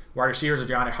White. Wide receivers are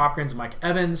DeAndre Hopkins and Mike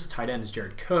Evans. Tight end is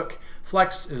Jared Cook.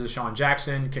 Flex is Deshaun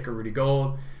Jackson. Kicker Rudy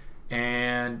Gold.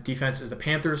 And defense is the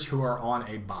Panthers, who are on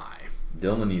a bye.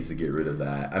 Dylan needs to get rid of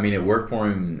that. I mean, it worked for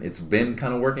him. It's been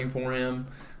kind of working for him,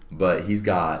 but he's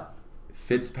got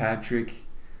Fitzpatrick,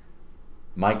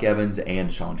 Mike Evans, and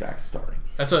Deshaun Jackson starting.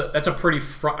 That's a pretty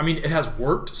I mean, it has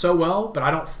worked so well, but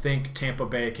I don't think Tampa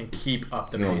Bay can keep up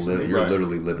the pace. You're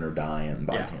literally living or dying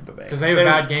by Tampa Bay. Because they have a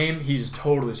bad game, he's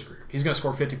totally screwed. He's going to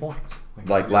score 50 points.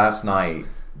 Like last night,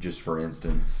 just for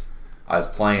instance, I was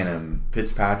playing him.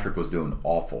 Fitzpatrick was doing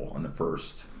awful in the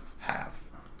first half.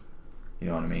 You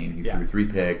know what I mean? He threw 3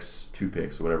 picks, 2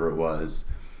 picks, whatever it was.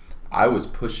 I was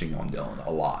pushing on Dylan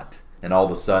a lot. And all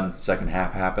of a sudden, the second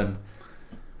half happened.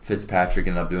 Fitzpatrick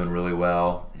ended up doing really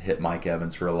well, hit Mike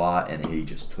Evans for a lot, and he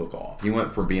just took off. He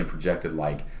went from being projected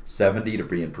like 70 to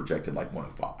being projected like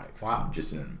 105. Wow.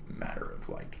 Just in a matter of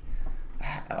like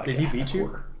Did he beat you?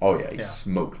 Quarter. Oh, yeah. He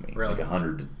smoked me. Really? Like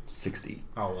 160.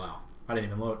 Oh, wow. I didn't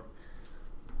even look.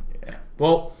 Yeah.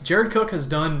 Well, Jared Cook has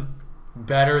done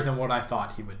better than what I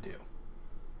thought he would do.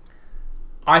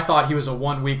 I thought he was a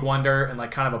 1-week wonder and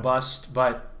like kind of a bust,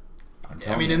 but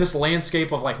I mean, in this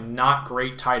landscape of like not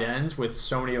great tight ends with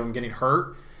so many of them getting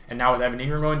hurt, and now with Evan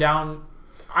Ingram going down,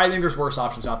 I think there's worse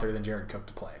options out there than Jared Cook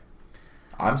to play.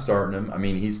 I'm starting him. I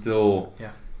mean, he's still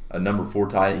a number 4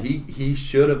 tight end. He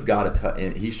should have got a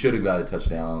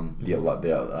touchdown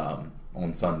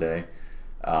on Sunday.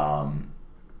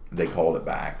 They called it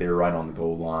back. They were right on the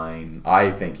goal line.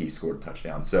 I think he scored a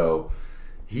touchdown. So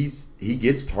he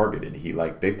gets targeted.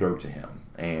 They throw to him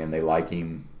and they like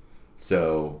him.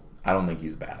 So I don't think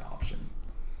he's a bad option.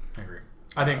 I agree.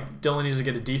 I think Dylan needs to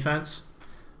get a defense,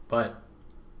 but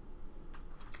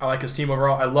I like his team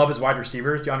overall. I love his wide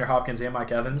receivers, DeAndre Hopkins and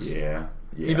Mike Evans. Yeah.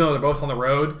 Even though they're both on the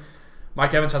road,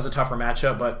 Mike Evans has a tougher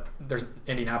matchup, but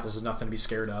Indianapolis is nothing to be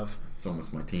scared of. It's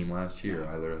almost my team last year.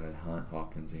 I literally had Hunt,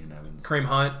 Hopkins, and Evans. Kareem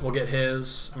Hunt will get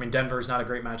his. I mean, Denver's not a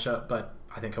great matchup, but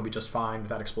I think he'll be just fine with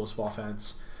that explosive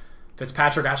offense.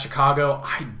 Fitzpatrick at Chicago,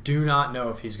 I do not know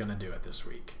if he's going to do it this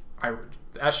week.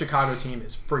 That Chicago team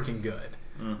is freaking good.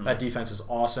 Mm-hmm. That defense is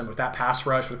awesome. With that pass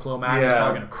rush with Khalil Mack, he's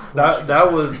probably going to crush.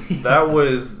 That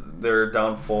was their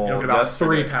downfall. Get about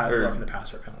 3 roughing the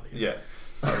passer penalties. Yeah.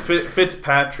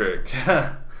 Fitzpatrick,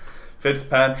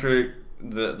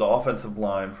 the offensive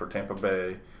line for Tampa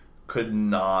Bay could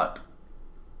not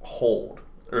hold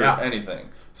anything.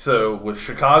 So with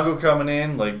Chicago coming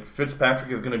in, like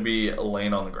Fitzpatrick is going to be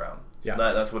laying on the ground. Yeah,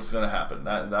 that's what's going to happen.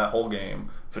 That whole game,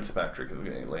 Fitzpatrick is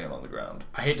going to be laying on the ground.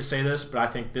 I hate to say this, but I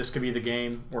think this could be the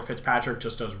game where Fitzpatrick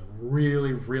just does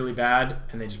really, really bad,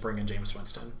 and they just bring in Jameis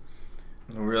Winston.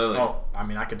 Really? Oh, I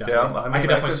mean, I could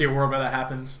definitely see a world where that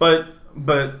happens. But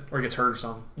or he gets hurt or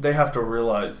something. They have to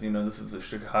realize, this is the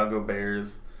Chicago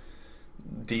Bears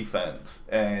defense,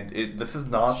 and this is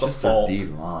not the fault. It's just their D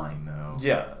line, though.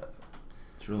 Yeah,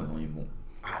 it's really only one.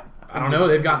 I don't know.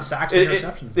 They've gotten sacks and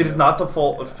interceptions. It is not the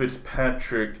fault of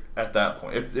Fitzpatrick at that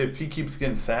point. If he keeps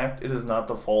getting sacked, it is not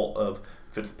the fault of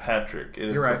Fitzpatrick. It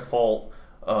is the fault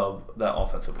of that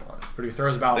offensive line. But he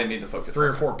throws about they need to focus 3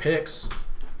 or 4 picks.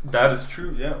 That is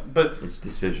true, yeah. But it's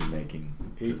decision making.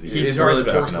 He's really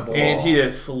forcing the ball. And he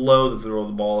is slow to throw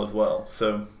the ball as well.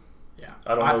 So yeah,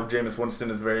 I don't know if Jameis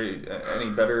Winston is any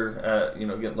better at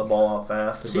getting the ball out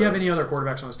fast. Does he have any other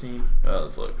quarterbacks on his team?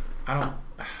 Let's look. I don't,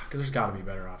 because there's got to be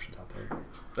better options out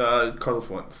there. Carlos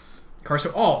Wentz.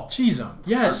 Jeez,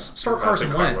 yes. Start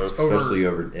Carson Wentz especially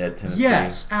over at Tennessee.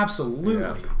 Yes, absolutely.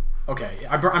 Yeah. Okay,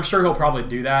 I'm sure he'll probably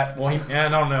do that. Well, I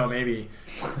don't know, maybe.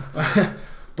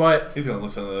 But he's gonna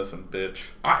listen to this and bitch.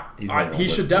 He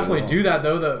should definitely do that,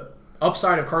 though. The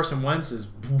upside of Carson Wentz is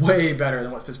way better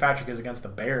than what Fitzpatrick is against the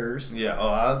Bears. Yeah,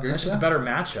 I agree. That's just a better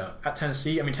matchup at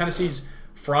Tennessee. I mean, Tennessee's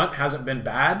front hasn't been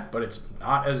bad, but it's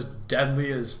not as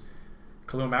deadly as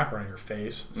Khalil Mack running your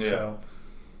face. Yeah.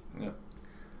 So,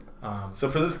 so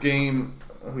for this game,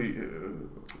 who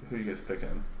you guys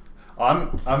picking?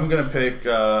 I'm gonna pick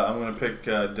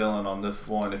Dylan on this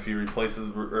one. If he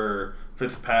replaces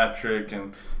Fitzpatrick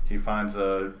and he finds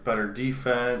a better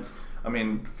defense. I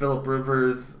mean, Phillip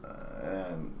Rivers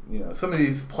and some of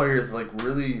these players, like,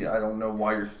 really, I don't know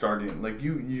why you're starting. Like,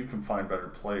 you can find better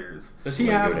players. Does he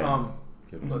have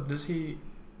Does he?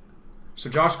 So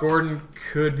Josh Gordon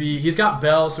could be. He's got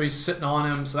Bell, so he's sitting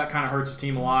on him, so that kind of hurts his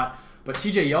team a lot. But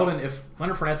T.J. Yeldon, if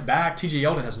Leonard Fournette's back, T.J.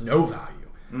 Yeldon has no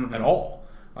value at all.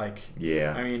 Like,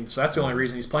 Yeah. I mean, so that's the only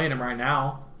reason he's playing him right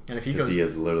now. And if he Because goes, he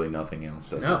has literally nothing else.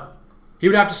 Does no, he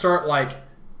would have to start like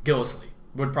Gillislee.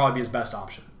 Would probably be his best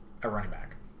option at running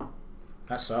back.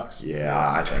 That sucks. he?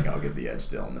 Yeah, I think I'll give the edge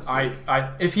to Dylan this week.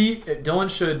 If Dylan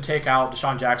should take out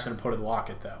Deshaun Jackson and put in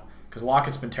Lockett though, because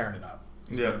Lockett's been tearing it up.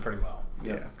 He's been doing pretty well.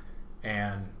 Yeah.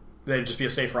 And they'd just be a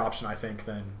safer option, I think.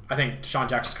 I think Deshaun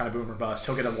Jackson's kind of boom or bust.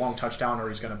 He'll get a long touchdown, or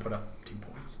he's going to put up 2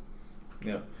 points.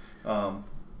 Yeah.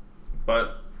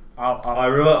 But I'll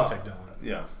take Dylan.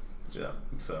 Yeah.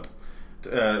 So,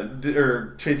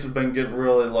 Chase has been getting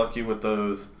really lucky with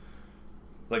those.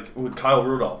 Like with Kyle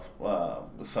Rudolph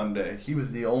Sunday, he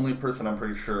was the only person I'm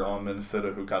pretty sure on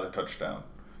Minnesota who got a touchdown,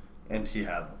 and he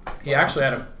hasn't. He actually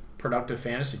had a productive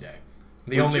fantasy day.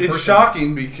 It's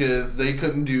shocking because they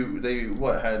couldn't do. They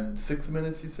had 6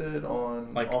 minutes? He said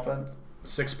on offense.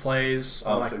 6 plays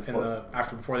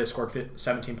before they scored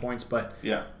 17 points, but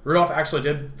yeah, Rudolph actually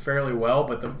did fairly well.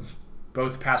 But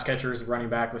both pass catchers, the running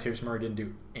back, Latavius Murray didn't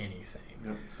do anything.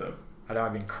 Yep, so I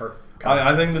don't even Kurt.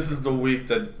 I think this is the week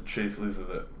that Chase loses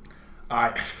it.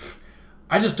 I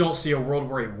just don't see a world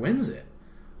where he wins it.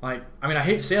 Like, I mean, I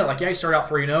hate to say it. Like, yeah, he started out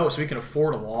 3-0, so he can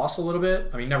afford a loss a little bit.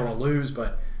 I mean, never want to lose,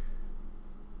 but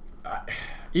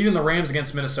even the Rams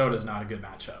against Minnesota is not a good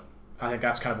matchup. I think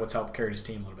that's kind of what's helped carry his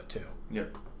team a little bit too.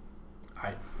 Yep.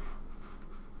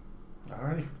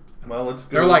 Alrighty. Well, let's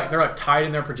go. They're like tied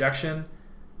in their projection,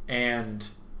 and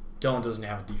Dylan doesn't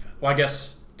have a defense. Well, I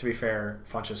guess to be fair,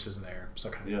 Funchess isn't there, so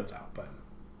it kind of cuts out. But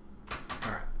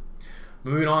all right,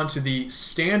 moving on to the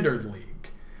Standard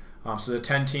League. So the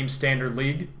 10-team Standard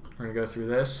League. We're gonna go through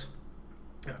this.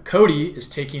 Cody is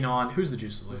taking on who's the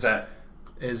Juices League?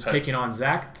 Taking on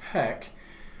Zach Peck,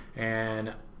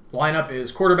 and lineup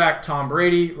is quarterback Tom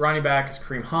Brady, running back is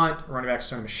Kareem Hunt, running back is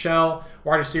Sony Michel,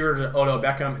 wide receivers are Odell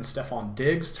Beckham and Stephon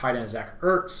Diggs, tight end is Zach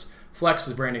Ertz, flex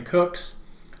is Brandon Cooks,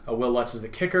 Will Lutz is the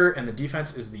kicker, and the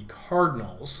defense is the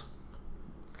Cardinals.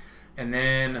 And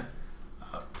then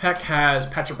Peck has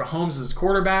Patrick Mahomes as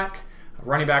quarterback.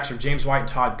 Running backs are James White and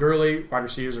Todd Gurley. Wide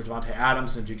receivers are Devontae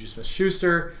Adams and Juju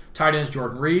Smith-Schuster. Tight end is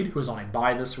Jordan Reed, who is on a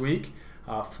bye this week.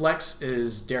 Flex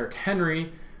is Derrick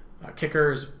Henry.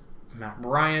 Kicker is Matt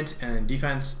Bryant. And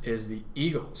defense is the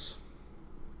Eagles.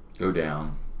 Go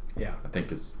down. Yeah. I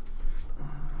think it's...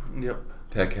 Yep.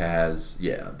 Peck has,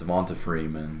 Devonta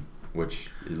Freeman,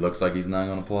 which it looks like he's not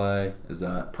going to play. Is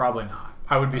that... Probably not.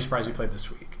 I would be surprised if he played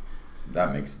this week.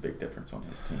 That makes a big difference on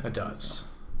his team. It does.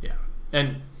 Yeah.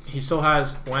 And he still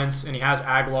has Wentz, and he has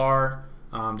Aguilar.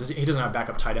 He doesn't have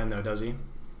backup tight end, though, does he?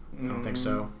 I don't think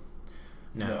so.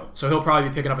 No. So he'll probably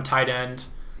be picking up a tight end.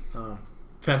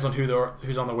 Depends on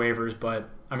who's on the waivers, but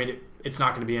I mean, it's not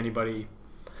going to be anybody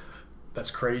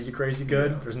that's crazy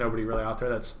good. Yeah. There's nobody really out there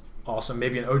that's awesome.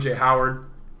 Maybe an O.J. Howard.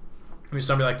 I mean,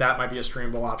 somebody like that might be a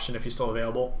streamable option if he's still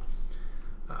available.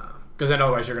 Because then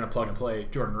otherwise you're going to plug and play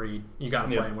Jordan Reed. You got to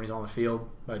play him when he's on the field.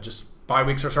 But just bye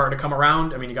weeks are starting to come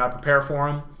around. I mean, you got to prepare for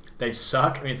them. They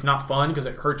suck. I mean, it's not fun because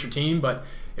it hurts your team, but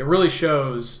it really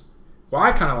shows. Well,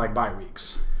 I kind of like bye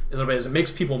weeks. It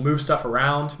makes people move stuff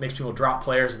around, makes people drop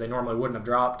players that they normally wouldn't have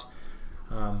dropped.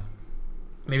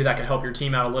 Maybe that can help your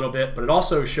team out a little bit, but it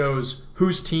also shows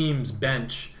whose team's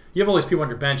bench. You have all these people on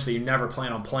your bench that you never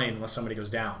plan on playing unless somebody goes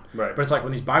down. Right. But it's like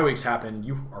when these bye weeks happen,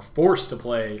 you are forced to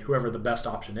play whoever the best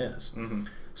option is. Mm-hmm.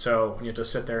 So you have to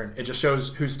sit there, and it just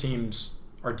shows whose teams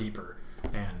are deeper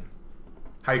and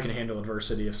how you can handle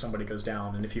adversity if somebody goes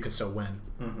down and if you can still win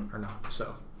or not.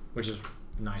 So, which is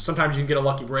nice. Sometimes you can get a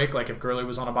lucky break, like if Gurley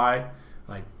was on a bye,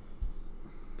 like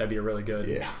that'd be a really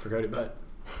good for Cody. But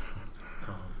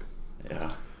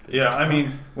yeah. I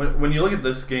mean, when you look at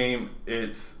this game,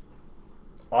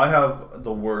 I have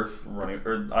the worst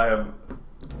I have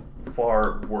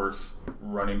far worse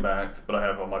running backs, but I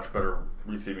have a much better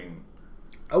receiving.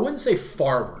 I wouldn't say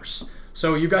far worse.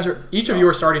 So you guys each of you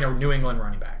are starting a New England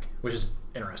running back, which is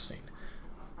interesting.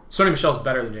 Sony Michel is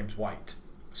better than James White.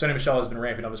 Sony Michel has been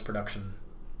ramping up his production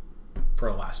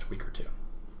for the last week or two.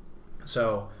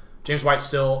 So James White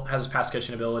still has his pass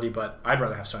catching ability, but I'd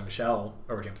rather have Sony Michel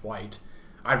over James White.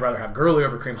 I'd rather have Gurley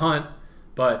over Kareem Hunt,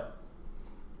 but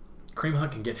Kareem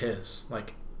Hunt can get his.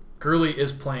 Like, Gurley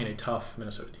is playing a tough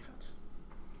Minnesota defense.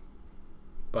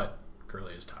 But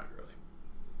Gurley is Todd Gurley.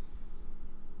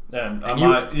 And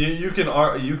you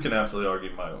can absolutely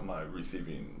argue my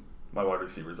wide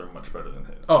receivers are much better than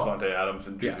his. Devontae Adams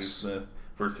and Juju Smith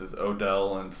versus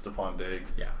Odell and Stephon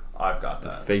Diggs. Yeah. I've got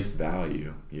that. Face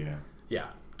value, Yeah.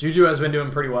 Juju has been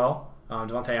doing pretty well.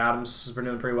 Devontae Adams has been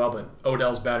doing pretty well, but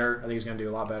Odell's better. I think he's going to do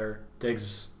a lot better.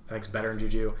 Diggs, I think, is better in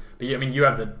Juju. But I mean, you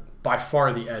have by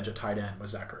far the edge at tight end with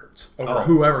Zach Ertz over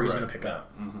whoever he's going to pick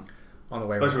up on the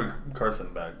way. Especially with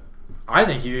Carson back. I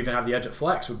think you even have the edge at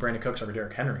flex with Brandon Cooks over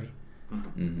Derrick Henry.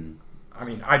 Mm-hmm. I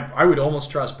mean, I would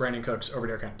almost trust Brandon Cooks over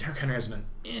Derrick Henry. Derrick Henry hasn't done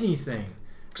anything,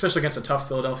 especially against a tough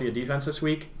Philadelphia defense this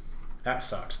week. That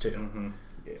sucks, too. Mm-hmm.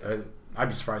 So I'd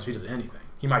be surprised if he does anything.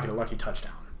 He might get a lucky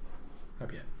touchdown.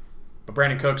 That'd be it. But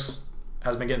Brandon Cooks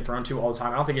has been getting thrown to all the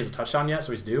time. I don't think he has a touchdown yet,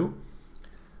 so he's due.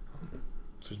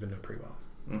 So he's been doing pretty well.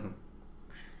 Mm-hmm.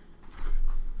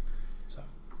 So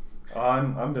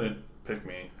I'm going to pick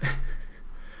me.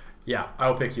 Yeah,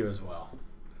 I'll pick you as well in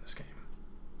this game.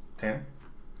 Tanner?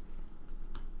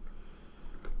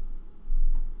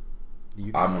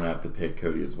 I'm going to have to pick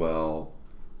Cody as well.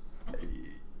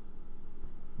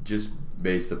 Just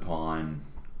based upon,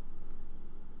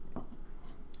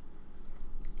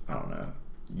 I don't know.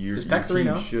 Is Your Peck team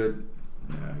 3-0? should.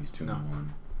 No, he's 2-1. No.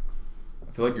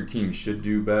 I feel like your team should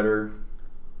do better,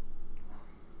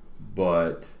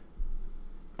 but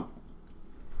like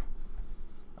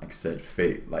I said,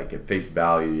 at face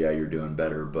value, yeah, you're doing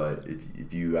better. But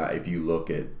if you look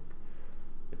at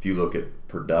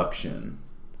production,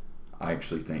 I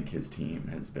actually think his team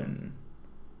has been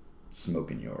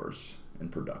smoking yours in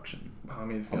production. I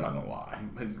mean, I'm not gonna lie.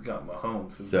 He's got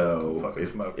Mahomes. So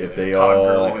if they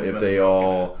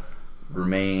all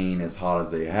remain as hot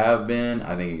as they have been,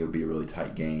 I think it would be a really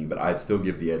tight game. But I'd still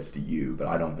give the edge to you. But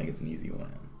I don't think it's an easy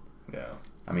win. Yeah.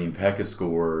 I mean, Peck has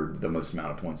scored the most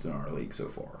amount of points in our league so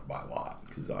far by a lot.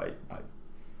 Because it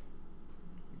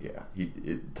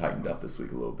tightened up this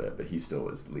week a little bit, but he still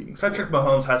is the leading scorer. Patrick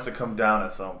Mahomes has to come down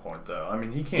at some point, though. I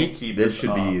mean, he can't keep. This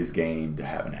should be his game to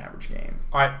have an average game.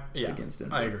 Against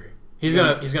him. I agree. He's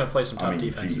gonna play some tough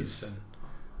defenses.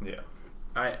 Yeah.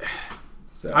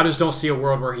 I just don't see a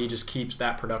world where he just keeps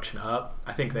that production up.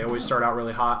 I think they always start out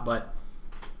really hot, but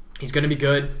he's going to be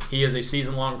good. He is a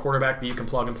season-long quarterback that you can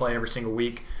plug and play every single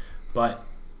week, but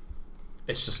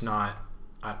it's just not.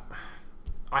 I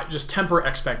just temper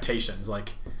expectations.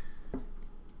 Like,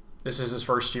 this is his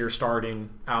first year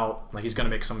starting out. Like, he's going to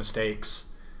make some mistakes.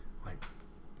 Like,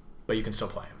 but you can still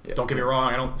play him. Yeah. Don't get me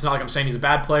wrong. It's not like I'm saying he's a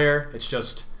bad player. It's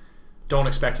just don't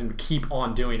expect him to keep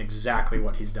on doing exactly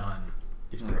what he's done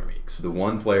these 3 weeks. The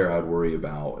one player I'd worry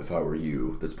about if I were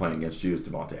you that's playing against you is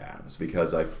Devontae Adams,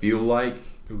 because I feel like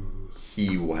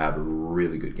he will have a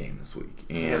really good game this week.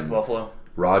 And Buffalo.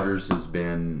 Rodgers has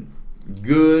been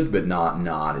good, but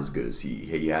not as good as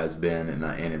he has been,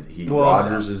 and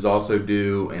Rodgers is also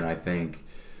due, and I think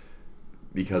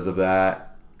because of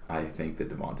that, I think that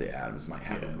Devontae Adams might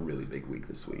have a really big week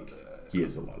this week. He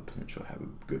has a lot of potential to have a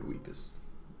good week this.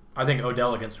 I think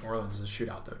Odell against New Orleans is a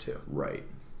shootout though too. Right,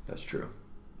 that's true.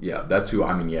 Yeah, that's who.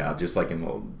 I mean, yeah, just like in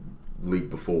the league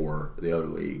before, the other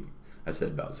league, I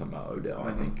said something about Odell. Mm-hmm.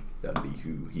 I think that'd be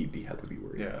who he'd have to be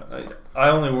worried about. Yeah, I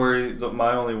only worry.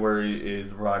 My only worry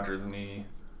is Rodgers' knee.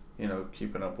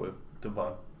 Keeping up with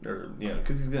Devon,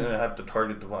 because he's gonna have to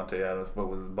target Devontae Adams, but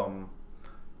with his bum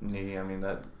knee, I mean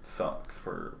that sucks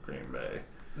for Green Bay.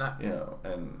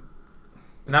 And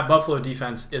that Buffalo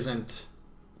defense isn't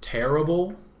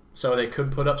terrible, so they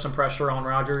could put up some pressure on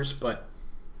Rodgers, but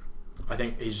I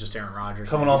think he's just Aaron Rodgers.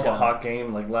 Coming off a hot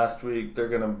game like last week, they're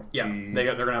gonna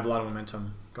they're gonna have a lot of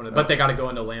momentum but they got to go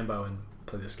into Lambeau and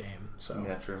play this game. So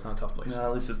true. It's not a tough place. No,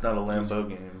 at least it's not a Lambeau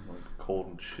game, like cold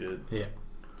and shit. Yeah,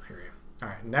 I hear you. All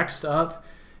right, next up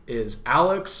is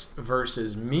Alex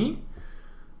versus me.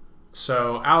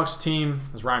 So Alex's team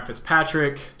is Ryan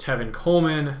Fitzpatrick, Tevin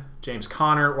Coleman, James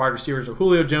Conner. Wide receivers are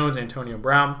Julio Jones, Antonio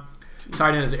Brown.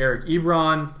 Tight end is Eric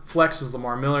Ebron. Flex is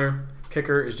Lamar Miller.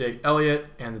 Kicker is Jake Elliott.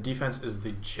 And the defense is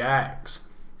the Jags.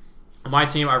 On my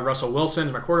team, I have Russell Wilson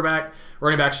as my quarterback.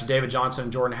 Running backs are David Johnson,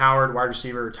 Jordan Howard. Wide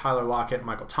receiver, Tyler Lockett,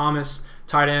 Michael Thomas.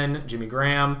 Tight end, Jimmy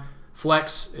Graham.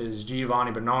 Flex is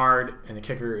Giovanni Bernard. And the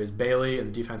kicker is Bailey. And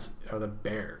the defense are the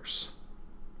Bears.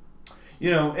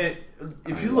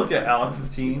 If you look at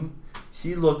Alex's team,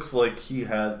 he looks like he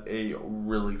has a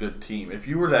really good team. If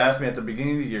you were to ask me at the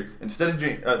beginning of the year, instead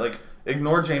of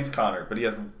ignore James Conner, but he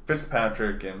has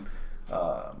Fitzpatrick and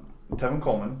Tevin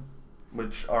Coleman,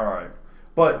 which are all right.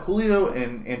 But Julio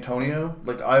and Antonio,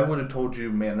 I would have told you,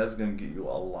 man, that's going to get you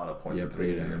a lot of points. Yeah, but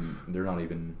they're not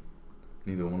even.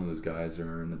 Neither one of those guys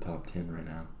are in the top 10 right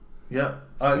now. Yeah.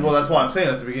 Well, that's why I'm saying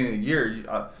at the beginning of the year,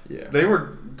 they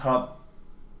were top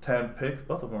 10 picks,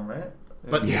 both of them, right?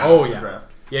 But draft.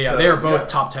 Yeah, so, they are both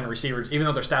top 10 receivers, even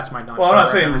though their stats might not. Well, I'm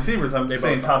not saying receivers. I'm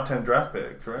saying top 10 draft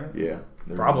picks, right? Yeah,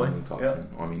 probably in the top 10.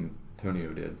 Well, I mean,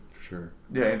 Antonio did for for sure.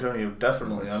 Yeah, Antonio,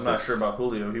 definitely. Number I'm not 6. sure about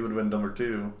Julio. He would have been number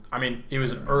 2. I mean, he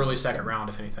was an early second round,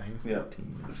 if anything. Yeah.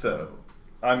 15. So,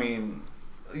 I mean,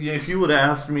 yeah, if you would have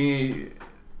asked me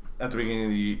at the beginning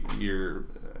of the year,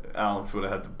 Alex would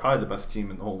have had probably the best team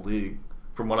in the whole league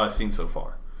from what I've seen so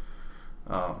far.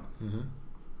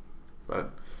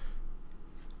 But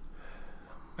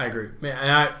I agree. Man,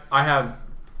 and I have,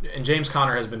 and James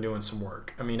Conner has been doing some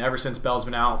work. I mean, ever since Bell's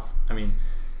been out, I mean,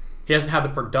 he hasn't had the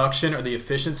production or the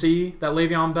efficiency that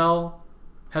Le'Veon Bell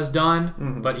has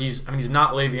done, but he's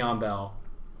not Le'Veon Bell,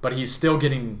 but he's still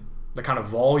getting the kind of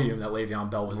volume that Le'Veon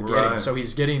Bell was getting. Right. So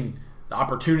he's getting the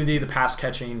opportunity, the pass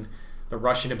catching, the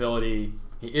rushing ability.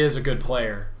 He is a good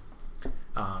player.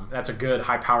 That's a good,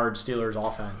 high-powered Steelers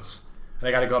offense.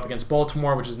 They got to go up against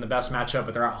Baltimore, which isn't the best matchup,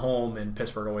 but they're at home, and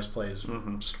Pittsburgh always plays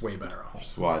just way better at home.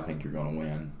 That's why I think you're going to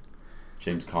win.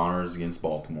 James Conner is against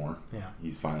Baltimore. Yeah.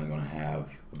 He's finally going to have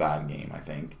a bad game, I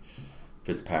think.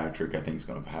 Fitzpatrick, I think, is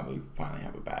going to finally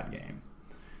have a bad game.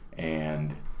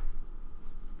 And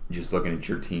just looking at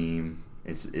your team,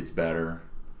 it's better.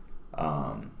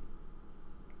 I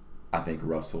think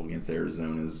Russell against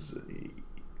Arizona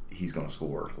he's going to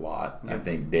score a lot. Yeah. I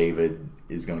think David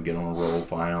is going to get on a roll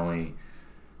finally.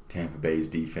 Tampa Bay's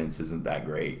defense isn't that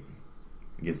great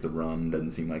against the run.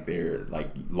 Doesn't seem like they're like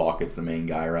Lockett's the main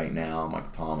guy right now.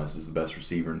 Michael Thomas is the best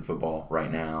receiver in football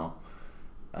right now.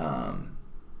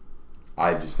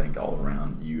 I just think all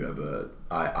around you have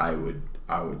I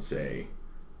would say,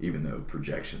 even though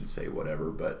projections say whatever,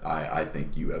 but I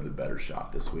think you have the better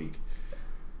shot this week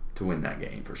to win that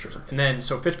game for sure. And then,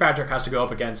 so Fitzpatrick has to go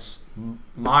up against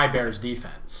my Bears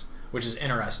defense, which is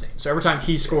interesting. So every time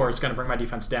he scores, it's going to bring my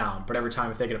defense down. But every time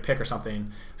if they get a pick or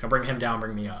something, it's going to bring him down,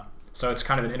 bring me up. So it's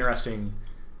kind of an interesting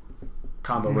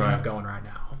combo we have going right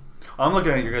now. I'm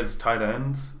looking at your guys' tight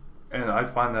ends, and I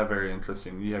find that very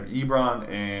interesting. You have Ebron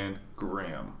and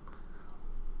Graham.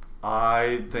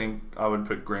 I think I would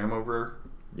pick Graham over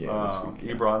This week.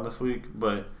 Yeah. Ebron this week,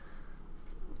 but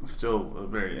still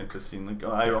very interesting. Like,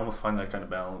 I almost find that kind of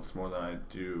balance more than I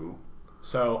do.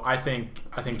 So I think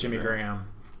Jimmy Graham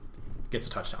gets a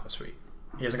touchdown this week.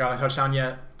 He hasn't gotten a touchdown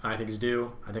yet. I think he's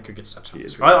due. I think he gets a touchdown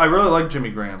this week. I really like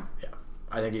Jimmy Graham. Yeah,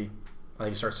 I think he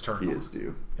starts to turn. He is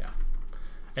due. Yeah,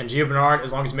 and Gio Bernard,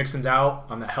 as long as Mixon's out,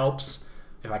 that helps.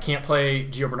 If I can't play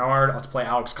Gio Bernard, I'll have to play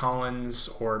Alex Collins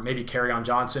or maybe Kerryon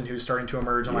Johnson, who's starting to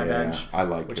emerge on my bench. I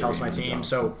like which helps my Kerryon team.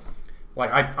 Johnson. So,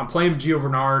 like I'm playing Gio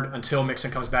Bernard until Mixon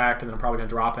comes back, and then I'm probably going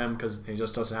to drop him because he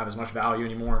just doesn't have as much value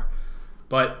anymore.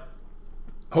 But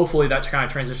hopefully that kind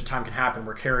of transition time can happen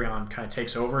where Kerryon kind of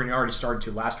takes over, and he already started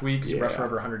to last week because he rushed for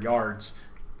over 100 yards.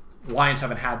 Lions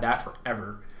haven't had that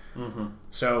forever.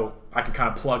 So I can kind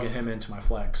of plug him into my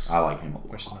flex. I like him a lot.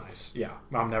 Which is nice. Yeah.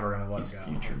 I'm never going to let He's him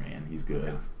go. future, man. He's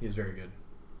good. Yeah, he's very good.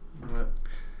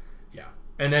 Yeah.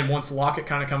 And then once Lockett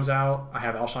kind of comes out, I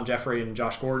have Alshon Jeffrey and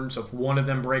Josh Gordon. So if one of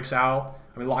them breaks out,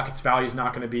 I mean, Lockett's value is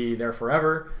not going to be there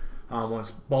forever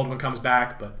once Baldwin comes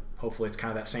back, but hopefully it's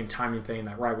kind of that same timing thing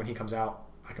that right when he comes out,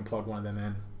 I can plug one of them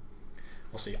in.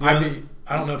 We'll see. I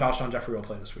don't know if Alshon Jeffrey will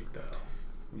play this week, though.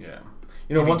 Yeah.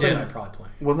 You know, I'd probably play.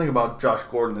 One thing about Josh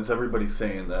Gordon is everybody's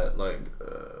saying that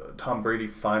Tom Brady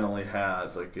finally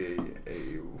has like a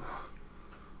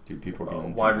Dude, people are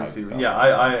getting wide too hyped receiver. about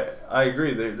Yeah, it. I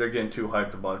agree. They're getting too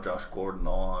hyped about Josh Gordon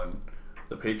on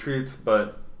the Patriots,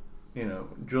 but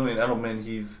Julian Edelman,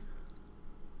 he's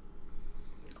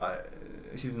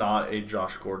not a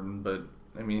Josh Gordon, but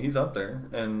I mean he's up there,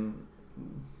 and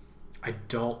I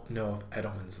don't know if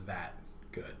Edelman's that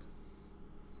good.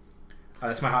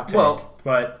 That's my hot take,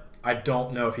 but I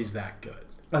don't know if he's that good.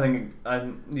 I think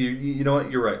you know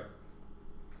what, you're right.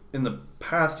 In the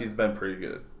past, he's been pretty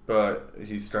good, but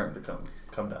he's starting to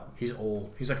come down. He's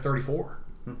old. He's like 34.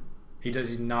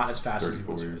 He's not as fast as he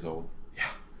was. 34 years old. Yeah,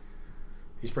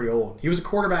 he's pretty old. He was a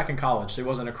quarterback in college, so he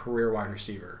wasn't a career wide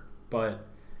receiver. But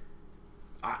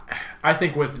I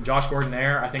think with Josh Gordon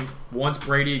there, I think once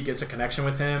Brady gets a connection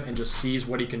with him and just sees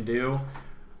what he can do,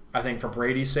 I think for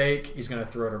Brady's sake, he's going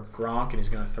to throw to Gronk and he's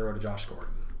going to throw to Josh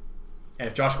Gordon. And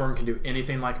if Josh Gordon can do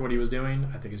anything like what he was doing,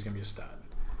 I think he's going to be a stud.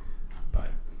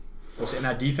 But we'll see. And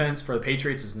that defense for the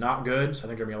Patriots is not good, so I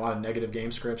think there are going to be a lot of negative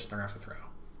game scripts they're going to have to throw.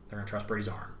 They're going to trust Brady's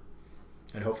arm.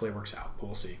 And hopefully it works out, but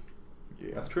we'll see.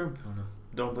 Yeah, that's true.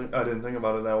 I don't know. I didn't think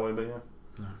about it that way, but yeah.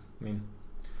 No, I mean,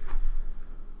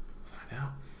 find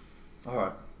out. All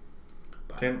right.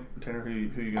 But Tanner, who you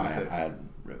going to pick? I had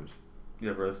Rose. You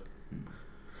have Rose?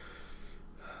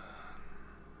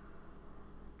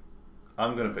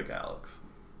 I'm going to pick Alex.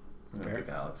 I'm going to pick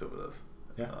Alex over this.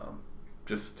 Yeah.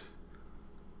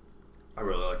 I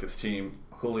really like his team.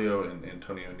 Julio and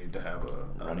Antonio need to have a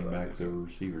running backs over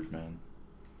receivers, man.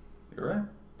 You're right.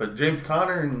 But James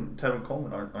Conner and Tevin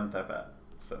Coleman aren't that bad.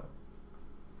 So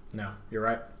No, you're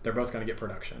right. They're both going to get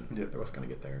production. Yep. They're both going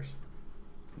to get theirs.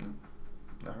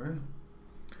 All right.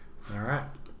 All right.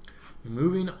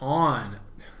 Moving on.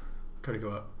 Cody,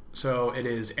 go up. So it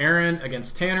is Aaron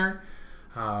against Tanner.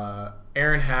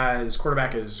 Aaron has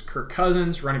quarterback is Kirk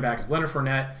Cousins, running back is Leonard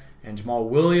Fournette, and Jamal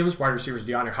Williams. Wide receivers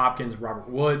DeAndre Hopkins, Robert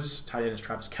Woods. Tight end is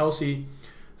Travis Kelce.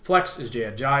 Flex is Jay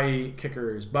Ajayi.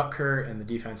 Kicker is Butker, and the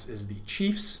defense is the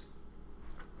Chiefs.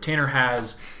 Tanner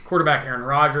has quarterback Aaron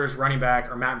Rodgers, running back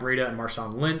are Matt Breida and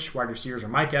Marshawn Lynch. Wide receivers are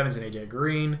Mike Evans and AJ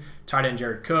Green. Tight end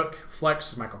Jared Cook.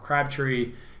 Flex is Michael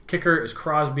Crabtree. Kicker is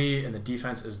Crosby, and the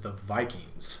defense is the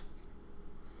Vikings.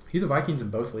 You the Vikings in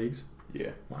both leagues?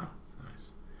 Yeah. Wow,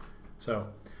 nice. So,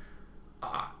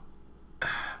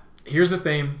 here's the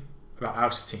thing about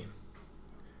Alex's team.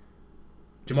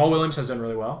 Jamal Williams has done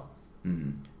really well.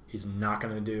 Mm-hmm. He's not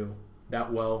going to do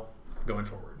that well going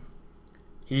forward.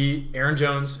 Aaron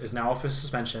Jones is now off his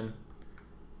suspension,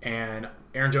 and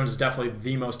Aaron Jones is definitely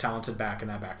the most talented back in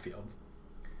that backfield.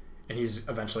 And he's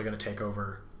eventually going to take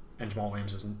over, and Jamal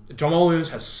Williams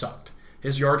has sucked.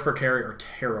 His yards per carry are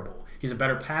terrible. He's a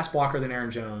better pass blocker than Aaron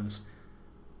Jones,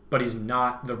 but he's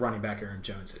not the running back Aaron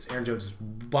Jones is. Aaron Jones is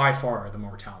by far the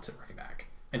more talented running back.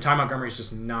 And Ty Montgomery's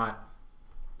just not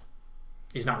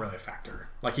 – he's not really a factor.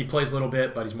 Like, he plays a little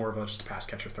bit, but he's more of just a pass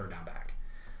catcher, third down back.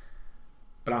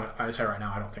 But I say right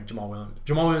now, I don't think Jamal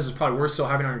Williams is probably worth still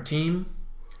having on your team,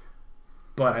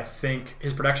 but I think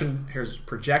his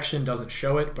projection doesn't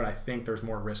show it, but I think there's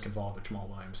more risk involved with Jamal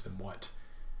Williams than what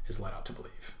is led out to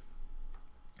believe.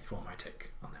 If you want my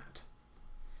take on that.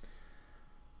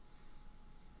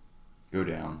 Go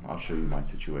down. I'll show you my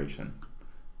situation.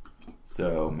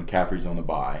 So McCaffrey's on the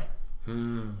bye.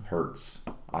 Hurts.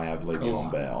 I have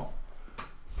Le'Veon Bell.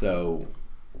 So,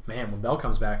 man, when Bell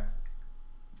comes back,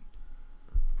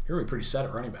 you're really pretty set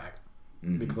at running back.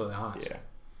 To be completely honest. Yeah.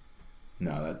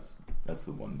 No, that's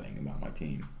the one thing about my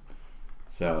team.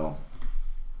 So,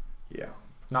 yeah.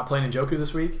 Not playing Njoku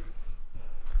this week?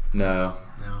 No.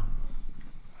 No.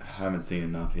 I haven't seen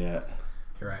enough yet.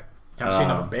 You're right. You haven't seen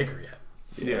enough of Baker yet.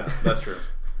 Yeah, that's true.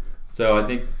 So I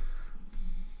think,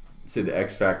 the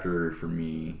X factor for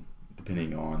me,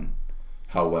 depending on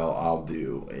how well I'll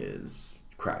do, is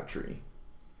Crabtree.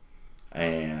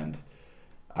 And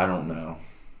I don't know.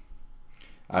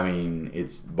 I mean,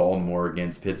 it's Baltimore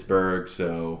against Pittsburgh,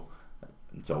 so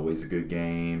it's always a good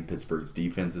game. Pittsburgh's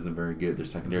defense isn't very good. Their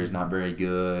secondary is not very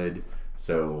good.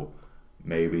 So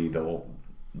maybe they'll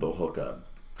hook up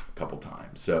a couple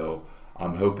times. So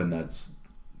I'm hoping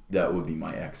that would be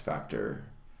my X factor.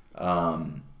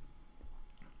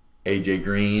 AJ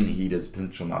Green, he does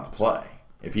potential not to play.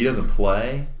 If he doesn't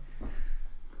play,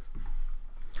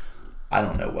 I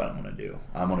don't know what I'm going to do.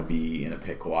 I'm going to be in a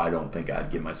pickle. I don't think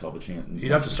I'd give myself a chance.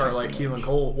 You'd have to start like Keelan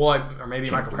Cole, or maybe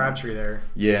Michael Crabtree there.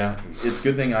 Yeah, it's a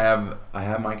good thing I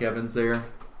have Mike Evans there.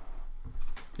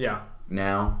 Yeah.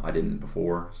 Now I didn't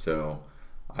before, so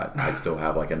I'd still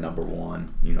have like a number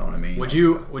one. You know what I mean? Would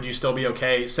you still be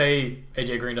okay? Say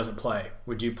AJ Green doesn't play.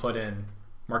 Would you put in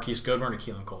Marquise Goodwin or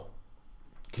Keelan Cole?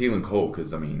 Keelan Cole,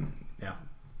 because I mean, yeah.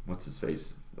 What's his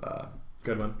face?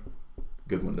 Goodwin.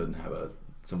 Goodwin doesn't have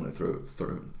someone to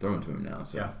throw into him now.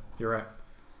 So yeah, you're right.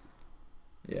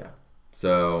 Yeah.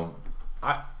 So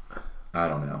I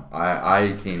don't know.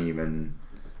 I can't even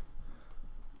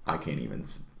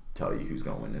tell you who's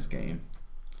going to win this game.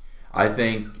 I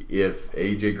think if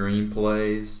AJ Green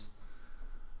plays,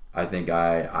 I think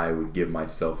I would give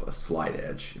myself a slight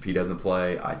edge. If he doesn't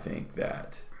play, I think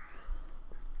that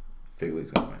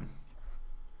Figley's going to win.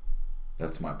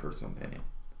 That's my personal opinion.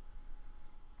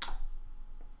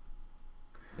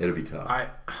 It'll be tough.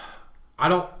 I'm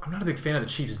not a big fan of the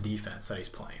Chiefs' defense that he's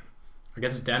playing.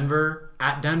 Against Denver,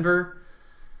 at Denver,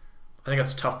 I think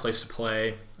that's a tough place to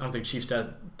play. I don't think Chiefs'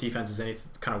 defense is any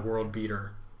kind of world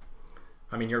beater.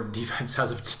 I mean, your defense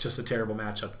has just a terrible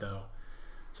matchup, though.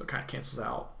 So it kind of cancels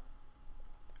out.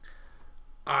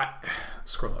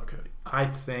 Scroll up, Cody. I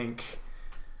think...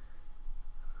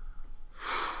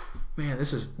 Man,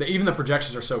 this is... Even the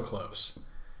projections are so close.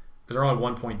 Because they're only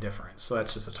 1 point difference. So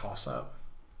that's just a toss-up.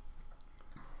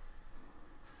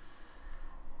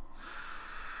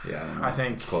 Yeah, I don't know. I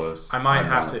think it's close. I might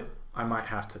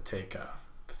have to take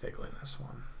Figley in this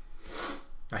one.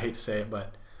 I hate to say it,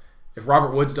 but if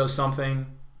Robert Woods does something,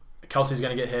 Kelsey's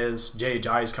going to get his. Jay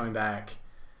Ajayi is coming back.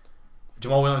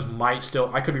 Jamal Williams might still.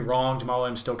 I could be wrong. Jamal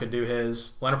Williams still could do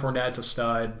his. Leonard Fournette's a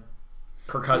stud.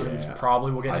 Kirk Cousins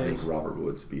probably will get his. I think Robert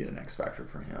Woods would be an X factor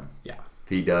for him. Yeah.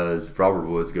 If Robert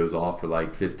Woods goes off for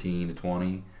like 15 to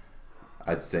 20,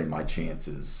 I'd say my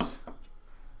chances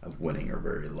of winning are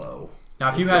very low. Now,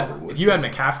 if you had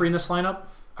McCaffrey in this lineup,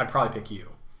 I'd probably pick you.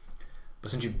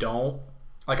 But since you don't,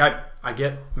 like I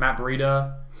get Matt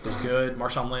Breida is good.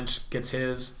 Marshawn Lynch gets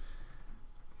his.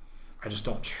 I just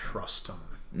don't trust him.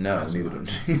 No, neither do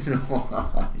I don't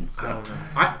know.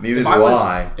 Neither do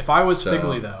I. If I was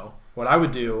Figley, though, what I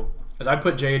would do is I'd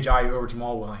put Jay Ajayi over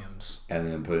Jamal Williams.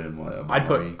 And then put in what?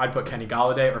 I'd put Kenny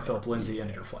Galladay or Philip Lindsay in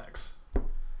your flex.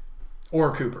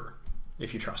 Or Cooper,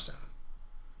 if you trust him.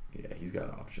 Yeah, he's got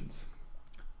options.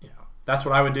 Yeah, that's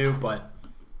what I would do, but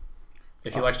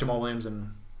if he likes Jamal Williams,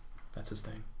 and that's his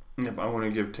thing. Yep, I want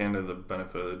to give Tanda the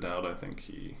benefit of the doubt. I think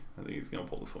he's going to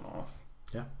pull this one off.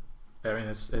 Yeah. I mean,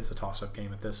 it's a toss-up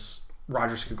game at this.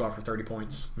 Rodgers could go out for 30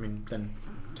 points. I mean, then...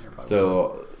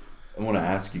 So, I want to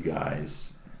ask you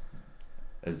guys,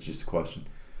 as just a question.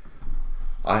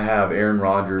 I have Aaron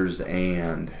Rodgers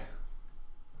and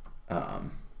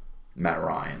Matt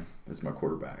Ryan as my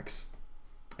quarterbacks.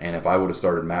 And if I would have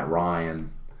started Matt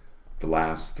Ryan the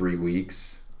last 3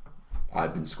 weeks,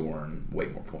 I've been scoring way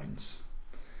more points.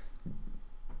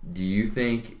 Do you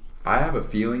think... I have a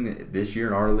feeling that this year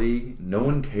in our league, no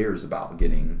one cares about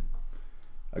getting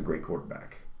a great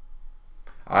quarterback.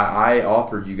 I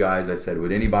offered you guys, I said,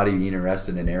 would anybody be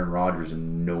interested in Aaron Rodgers,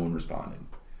 and no one responded.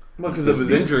 Well, because of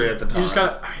his injury at the time. You just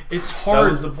got. It's hard.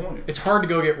 That was the point. It's hard to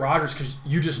go get Rodgers because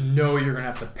you just know you're going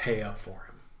to have to pay up for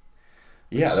him.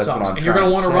 Yeah, that's what I'm trying to say. And you're going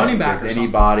to want a running back. Is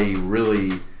anybody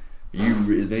really...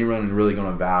 is anyone really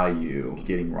going to value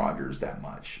getting Rodgers that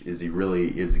much? Is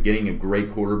getting a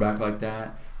great quarterback like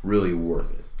that really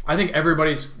worth it? I think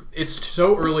it's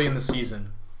so early in the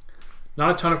season.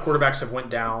 Not a ton of quarterbacks have went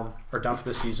down or done for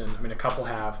the season. I mean, a couple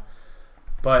have.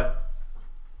 But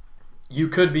you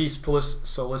could be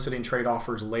soliciting trade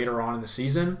offers later on in the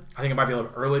season. I think it might be a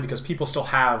little early because people still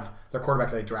have their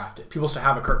quarterback that they drafted. People still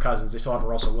have a Kirk Cousins. They still have a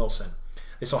Russell Wilson.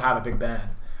 They still have a Big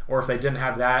Ben. Or if they didn't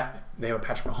have that, they have a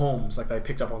Patrick Mahomes like they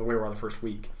picked up on the waiver wire the first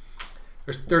week.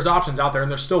 There's options out there,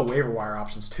 and there's still waiver wire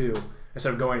options too.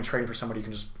 Instead of going and trading for somebody, you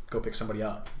can just go pick somebody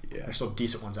up. Yeah. There's still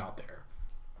decent ones out there.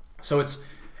 So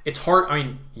it's hard. I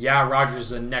mean, yeah, Rodgers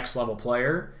is a next level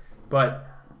player, but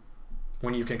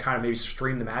when you can kind of maybe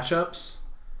stream the matchups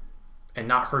and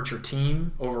not hurt your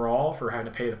team overall for having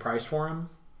to pay the price for him,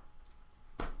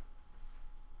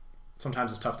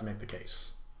 sometimes it's tough to make the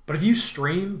case. But if you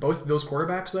stream both of those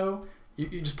quarterbacks, though,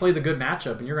 you just play the good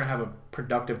matchup, and you're going to have a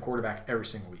productive quarterback every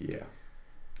single week. Yeah.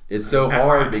 It's so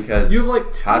hard because you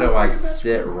have how do I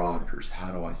sit Rodgers?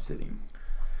 How do I sit him?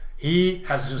 He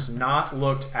has just not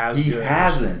looked as good. He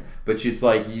hasn't, but it's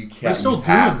like you can't. He's still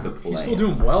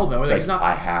doing well though. It's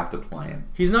I have to play him.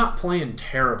 He's not playing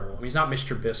terrible. I mean, he's not Mitch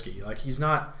Trubisky. Like he's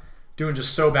not doing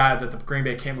just so bad that the Green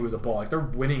Bay can't move the ball. Like they're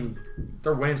winning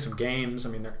some games. I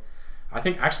mean, I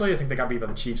think they got beat by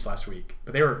the Chiefs last week,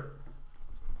 but they were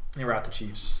at the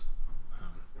Chiefs.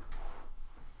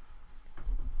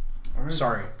 All right.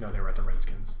 Sorry, no, they were at the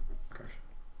Redskins.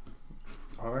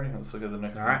 All right, let's look at the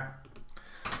next one. All right.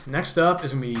 So next up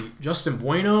is going to be Justin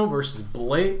Bueno versus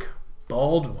Blake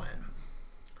Baldwin.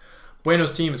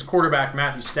 Bueno's team is quarterback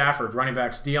Matthew Stafford, running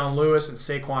backs Deion Lewis and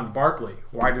Saquon Barkley,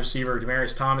 wide receiver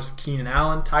Demaryius Thomas and Keenan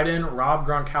Allen, tight end Rob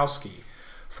Gronkowski.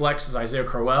 Flex is Isaiah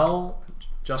Crowell.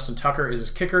 Justin Tucker is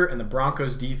his kicker, and the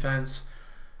Broncos defense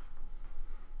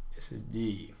is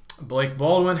D. Blake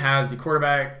Baldwin has the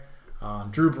quarterback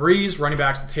Drew Brees, running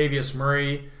backs Latavius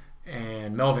Murray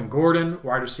and Melvin Gordon.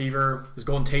 Wide receiver is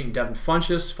Golden Tate and Devin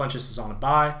Funchess. Funchess is on a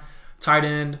bye. Tight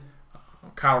end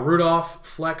Kyle Rudolph.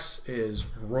 Flex is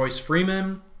Royce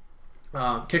Freeman.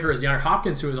 Kicker is DeAndre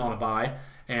Hopkins, who is on a bye,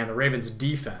 and the Ravens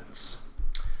defense.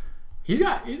 He's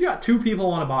got two people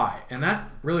on a bye, and that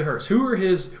really hurts. Who are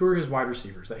his wide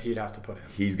receivers that he'd have to put in?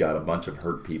 He's got a bunch of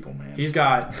hurt people, man. He's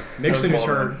got Mixon who's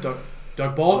hurt.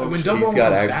 Doug Baldwin. When Doug Baldwin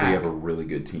got comes actually back, have a really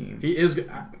good team. He is,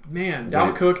 man.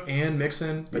 Dalvin Cook and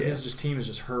Mixon, but his team is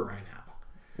just hurt right now.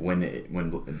 When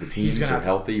the teams are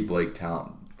healthy, Blake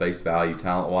face value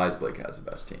talent wise, Blake has the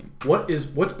best team.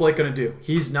 What's Blake going to do?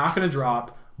 He's not going to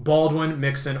drop Baldwin,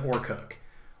 Mixon, or Cook.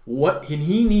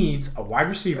 He needs a wide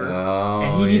receiver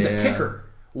and he needs a kicker.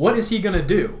 What is he going to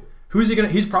do? Who's he going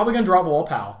to? He's probably going to drop Bilal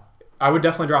Powell. I would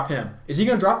definitely drop him. Is he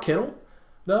going to drop Kittle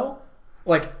though?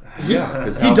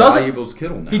 Because how valuable is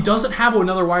Kittle now? He doesn't have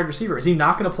another wide receiver. Is he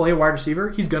not going to play a wide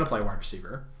receiver? He's going to play a wide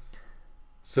receiver.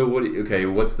 So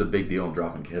what's the big deal in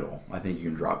dropping Kittle? I think you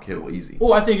can drop Kittle easy.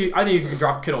 Well, I think you can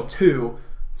drop Kittle too,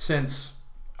 since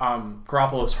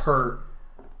Garoppolo's hurt.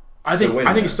 I think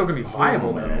he's still going to be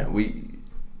viable though.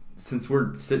 Since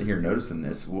we're sitting here noticing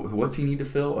this, what's he need to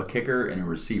fill? A kicker and a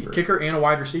receiver. Kicker and a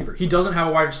wide receiver. He doesn't have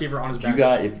a wide receiver on his bench.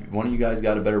 If one of you guys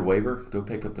got a better waiver, go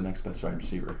pick up the next best wide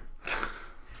receiver.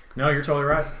 No, you're totally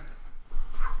right.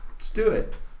 Just do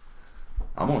it.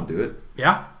 I'm gonna do it.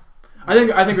 Yeah. I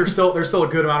think there's still a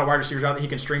good amount of wide receivers out that he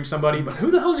can stream somebody, but who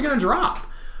the hell is he going to drop?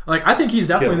 Like, I think he's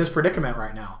definitely in this predicament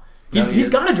right now. He's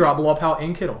got to drop Bilal Powell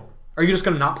and Kittle. Are you just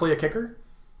going to not play a kicker?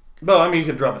 Well, I mean, you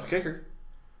could drop his kicker.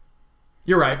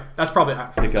 You're right. That's probably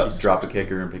Drop a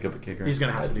kicker and pick up a kicker. He's going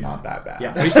to have That's to do not that. bad.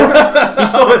 Yeah, but he's still I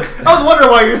I was wondering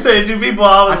why you were saying two people.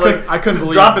 I couldn't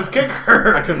believe drop his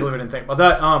kicker. I couldn't believe I didn't think about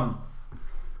that.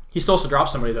 He still has to drop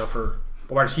somebody though for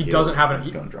wide receiver. He doesn't have he's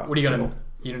gonna drop what are you going to? Kittle.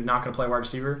 You're not going to play wide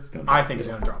receiver? I think he's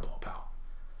going to drop Bilal Powell.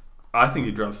 I think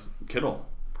he drops Kittle.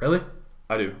 Really?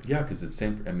 I do. Yeah, because it's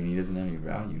same. I mean, he doesn't have any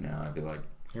value now. I feel like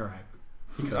You're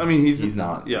right. I mean, he's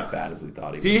not as bad as we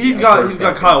thought he was. He's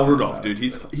got Kyle Rudolph, dude.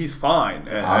 He's fine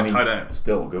at tight end.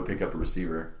 Still, go pick up a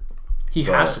receiver. He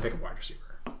has to pick a wide receiver.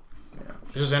 Yeah.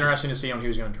 It's just interesting to see him who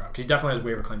he's going to drop because he definitely has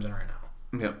waiver claims in right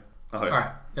now. Yep. All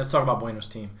right, let's talk about Bueno's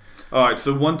team. All right,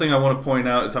 so one thing I want to point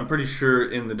out is I'm pretty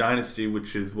sure in the Dynasty,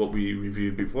 which is what we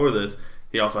reviewed before this,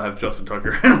 he also has Justin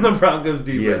Tucker and the Broncos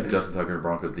defense. He has Justin Tucker and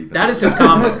Broncos defense. That is his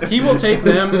combo. He will take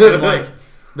them in like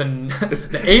the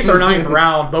 8th or 9th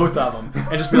round, both of them,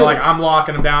 and just be like, I'm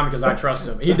locking him down because I trust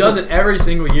him. He does it every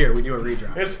single year. We do a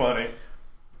redraft. It's funny.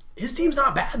 His team's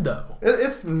not bad, though.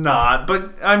 It's not,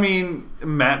 but, I mean,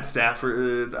 Matt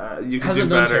Stafford, you can Hasn't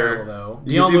do done better. terrible, though.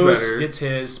 Deion Lewis gets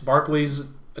his. Barkley's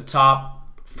a top,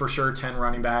 for sure, 10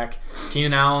 running back.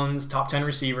 Keenan Allen's top 10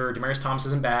 receiver. Demaryius Thomas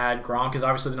isn't bad. Gronk is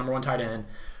obviously the number 1 tight end.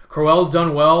 Crowell's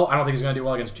done well. I don't think he's going to do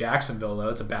well against Jacksonville, though.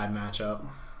 It's a bad matchup.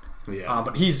 Yeah.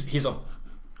 But he's a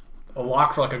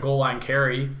lock for like a goal line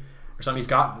carry or something. He's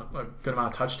got a good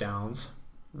amount of touchdowns.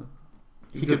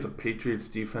 He got the Patriots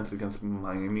defense against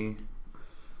Miami.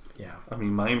 Yeah. I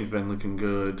mean, Miami's been looking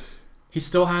good. He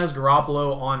still has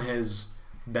Garoppolo on his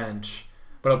bench,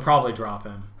 but he'll probably drop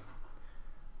him.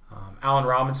 Allen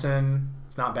Robinson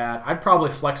is not bad. I'd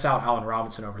probably flex out Allen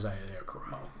Robinson over Isaiah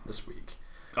Crowell this week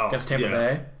against Tampa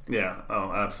Bay. Yeah.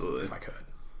 Oh, absolutely. If I could.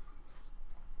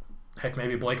 Heck,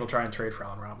 maybe Blake will try and trade for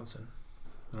Allen Robinson.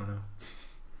 I don't know.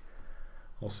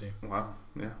 We'll see. Wow.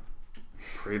 Yeah.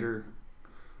 Prater.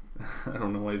 I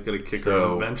don't know why he's got a kicker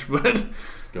on his bench, but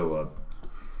go up.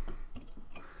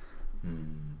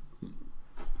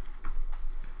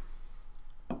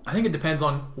 I think it depends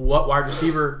on what wide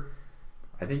receiver.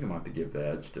 I think I'm going to have to give the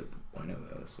edge to Bueno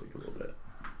this week a little bit.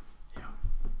 Yeah,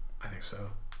 I think so.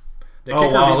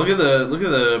 Wow! Look at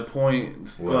the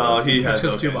points. Well, he has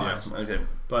because 2 buys. Yeah. Okay,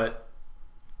 but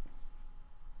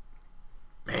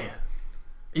man,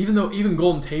 even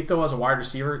Golden Tate though as a wide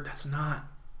receiver, that's not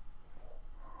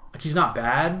like he's not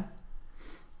bad,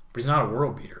 but he's not a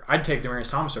world beater. I'd take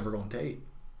Demaryius Thomas over Golden Tate.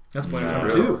 That's Bueno's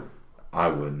number 2. I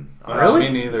wouldn't. Really?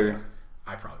 Me neither.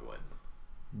 I probably would.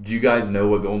 Do you guys know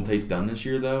what Golden Tate's done this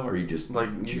year though, or you just like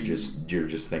you're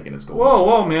just thinking it's Golden?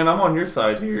 Whoa, man! I'm on your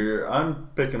side here. I'm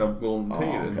picking up Golden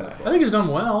Tate. Okay. I think he's done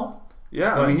well.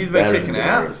 Yeah, I mean he's been kicking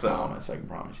ass. Thomas, I can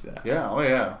promise you that. Yeah, oh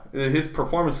yeah. His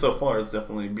performance so far has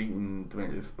definitely beaten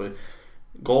Demaryius, but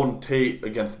Golden Tate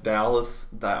against Dallas,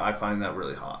 that I find that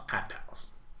really hot. At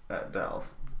Dallas.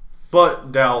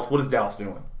 But Dallas, what is Dallas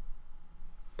doing?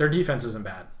 Their defense isn't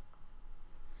bad.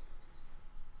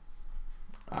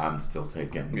 I'm still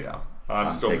taking. Yeah,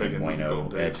 I'm still taking picking Bueno,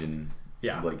 edge, and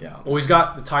Blake out. Well, he's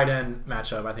got the tight end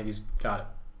matchup. I think he's got it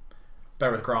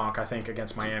better with Gronk. I think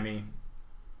against Miami,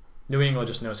 New England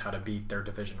just knows how to beat their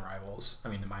division rivals. I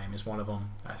mean, Miami's one of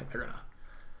them. I think they're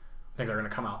gonna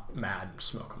come out mad and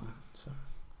smoke them. So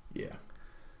yeah,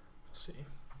 we'll see.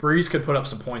 Breeze could put up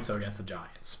some points though against the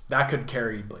Giants. That could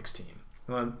carry Blake's team.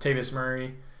 And then Tavius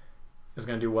Murray is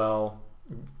going to do well.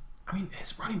 I mean,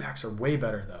 his running backs are way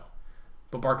better though.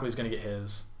 But Barkley's going to get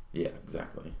his. Yeah,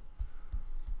 exactly.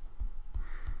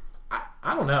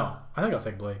 I don't know. I think I'll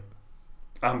take Blake.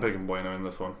 I'm picking Bueno in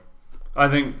this one. I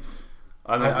think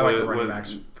I like the running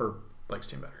backs for Blake's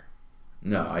team better.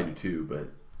 No, I do too, but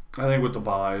I think with the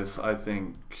buys, I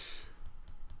think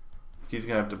he's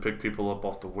going to have to pick people up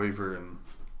off the waiver, and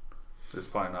there's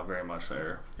probably not very much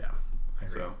there. Yeah, I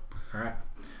agree. So, all right.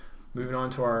 Moving on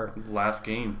to our last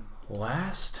game.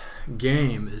 Last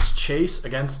game is Chase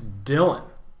against Dylan.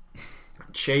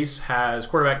 Chase has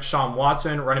quarterback Deshaun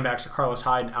Watson, running backs are Carlos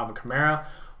Hyde and Alvin Kamara,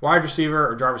 wide receiver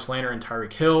are Jarvis Landry and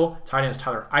Tyreek Hill, tight end is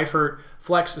Tyler Eifert,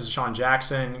 flex is Deshaun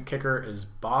Jackson, kicker is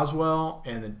Boswell,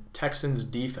 and the Texans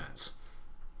defense.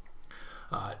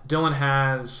 Dylan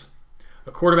has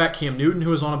a quarterback Cam Newton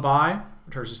who is on a bye,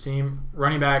 returns his team,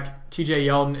 running back TJ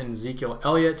Yeldon and Ezekiel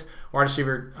Elliott, wide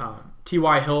receiver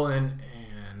T.Y. Hilton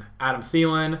and Adam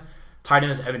Thielen. Tight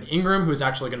end is Evan Ingram, who is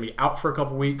actually going to be out for a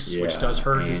couple weeks, which does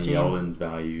hurt his team. Yeldon's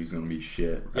value is going to be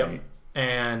shit, right? Yep.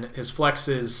 And his flex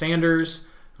is Sanders,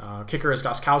 Kicker is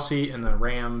Gostkowski in the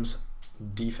Rams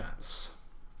defense.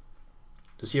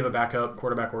 Does he have a backup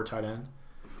quarterback or tight end?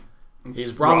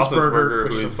 He's Roethlisberger,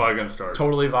 which is probably going to start.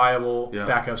 Totally viable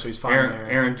backup, so he's fine there.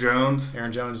 Aaron Jones.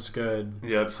 Aaron Jones is good.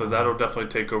 Yep, so that'll definitely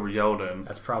take over Yeldon.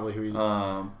 That's probably who he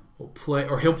will play,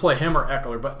 or he'll play him or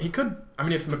Eckler. But he could. I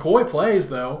mean, if McCoy plays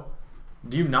though,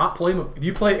 do you not play? Do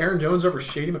you play Aaron Jones over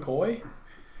Shady McCoy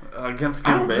against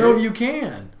Green Bay? I don't know if you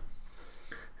can.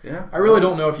 Yeah, I really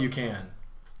don't know if you can.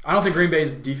 I don't think Green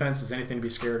Bay's defense is anything to be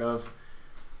scared of.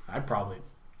 I'd probably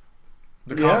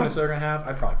the confidence they're gonna have.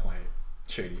 I'd probably play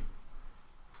Shady.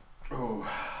 Oh,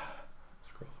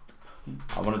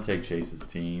 I want to take Chase's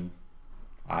team.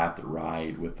 I have to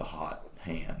ride with the hot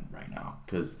hand right now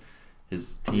because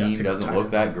his team doesn't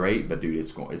look that great, but dude, it's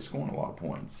scoring a lot of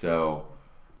points. So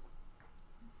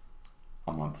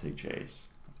I'm going to take Chase.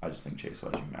 I just think Chase will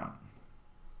edge him out.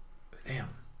 Damn,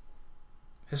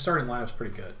 his starting lineup's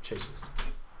pretty good. Chase's.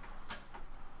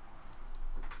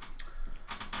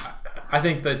 I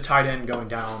think the tight end going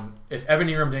down. If Evan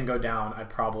Ingram didn't go down, I'd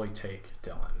probably take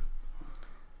Dylan.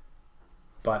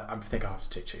 But I think I'll have to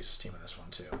take Chase's team in this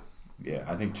one, too. Yeah,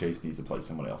 I think Chase needs to play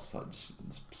somebody else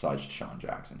besides Deshaun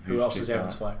Jackson. Who else is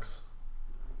Evans flex?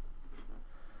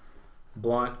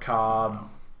 Blunt, Cobb,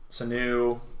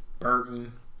 Sanu,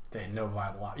 Burton. They had no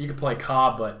viable option. You could play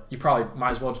Cobb, but you probably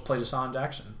might as well just play Deshaun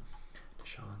Jackson.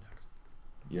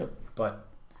 Yep. But,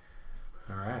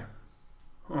 all right.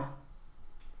 Huh.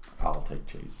 I'll take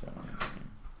Chase on this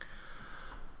game.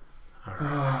 All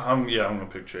right. I'm going to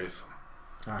pick Chase.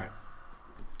 All right.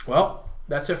 Well,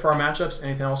 that's it for our matchups.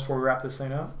 Anything else before we wrap this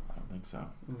thing up? I don't think so.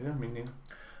 Yeah, me neither.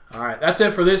 All right, that's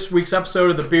it for this week's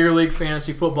episode of the Beer League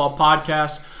Fantasy Football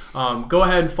Podcast. Go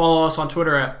ahead and follow us on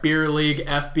Twitter at Beer League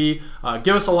FB.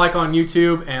 Give us a like on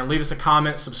YouTube and leave us a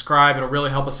comment, subscribe. It'll really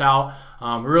help us out.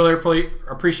 We really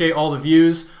appreciate all the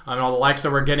views and all the likes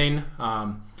that we're getting.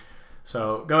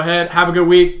 So go ahead, have a good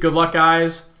week. Good luck,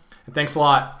 guys. And thanks a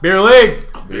lot. Beer League!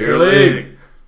 Beer League!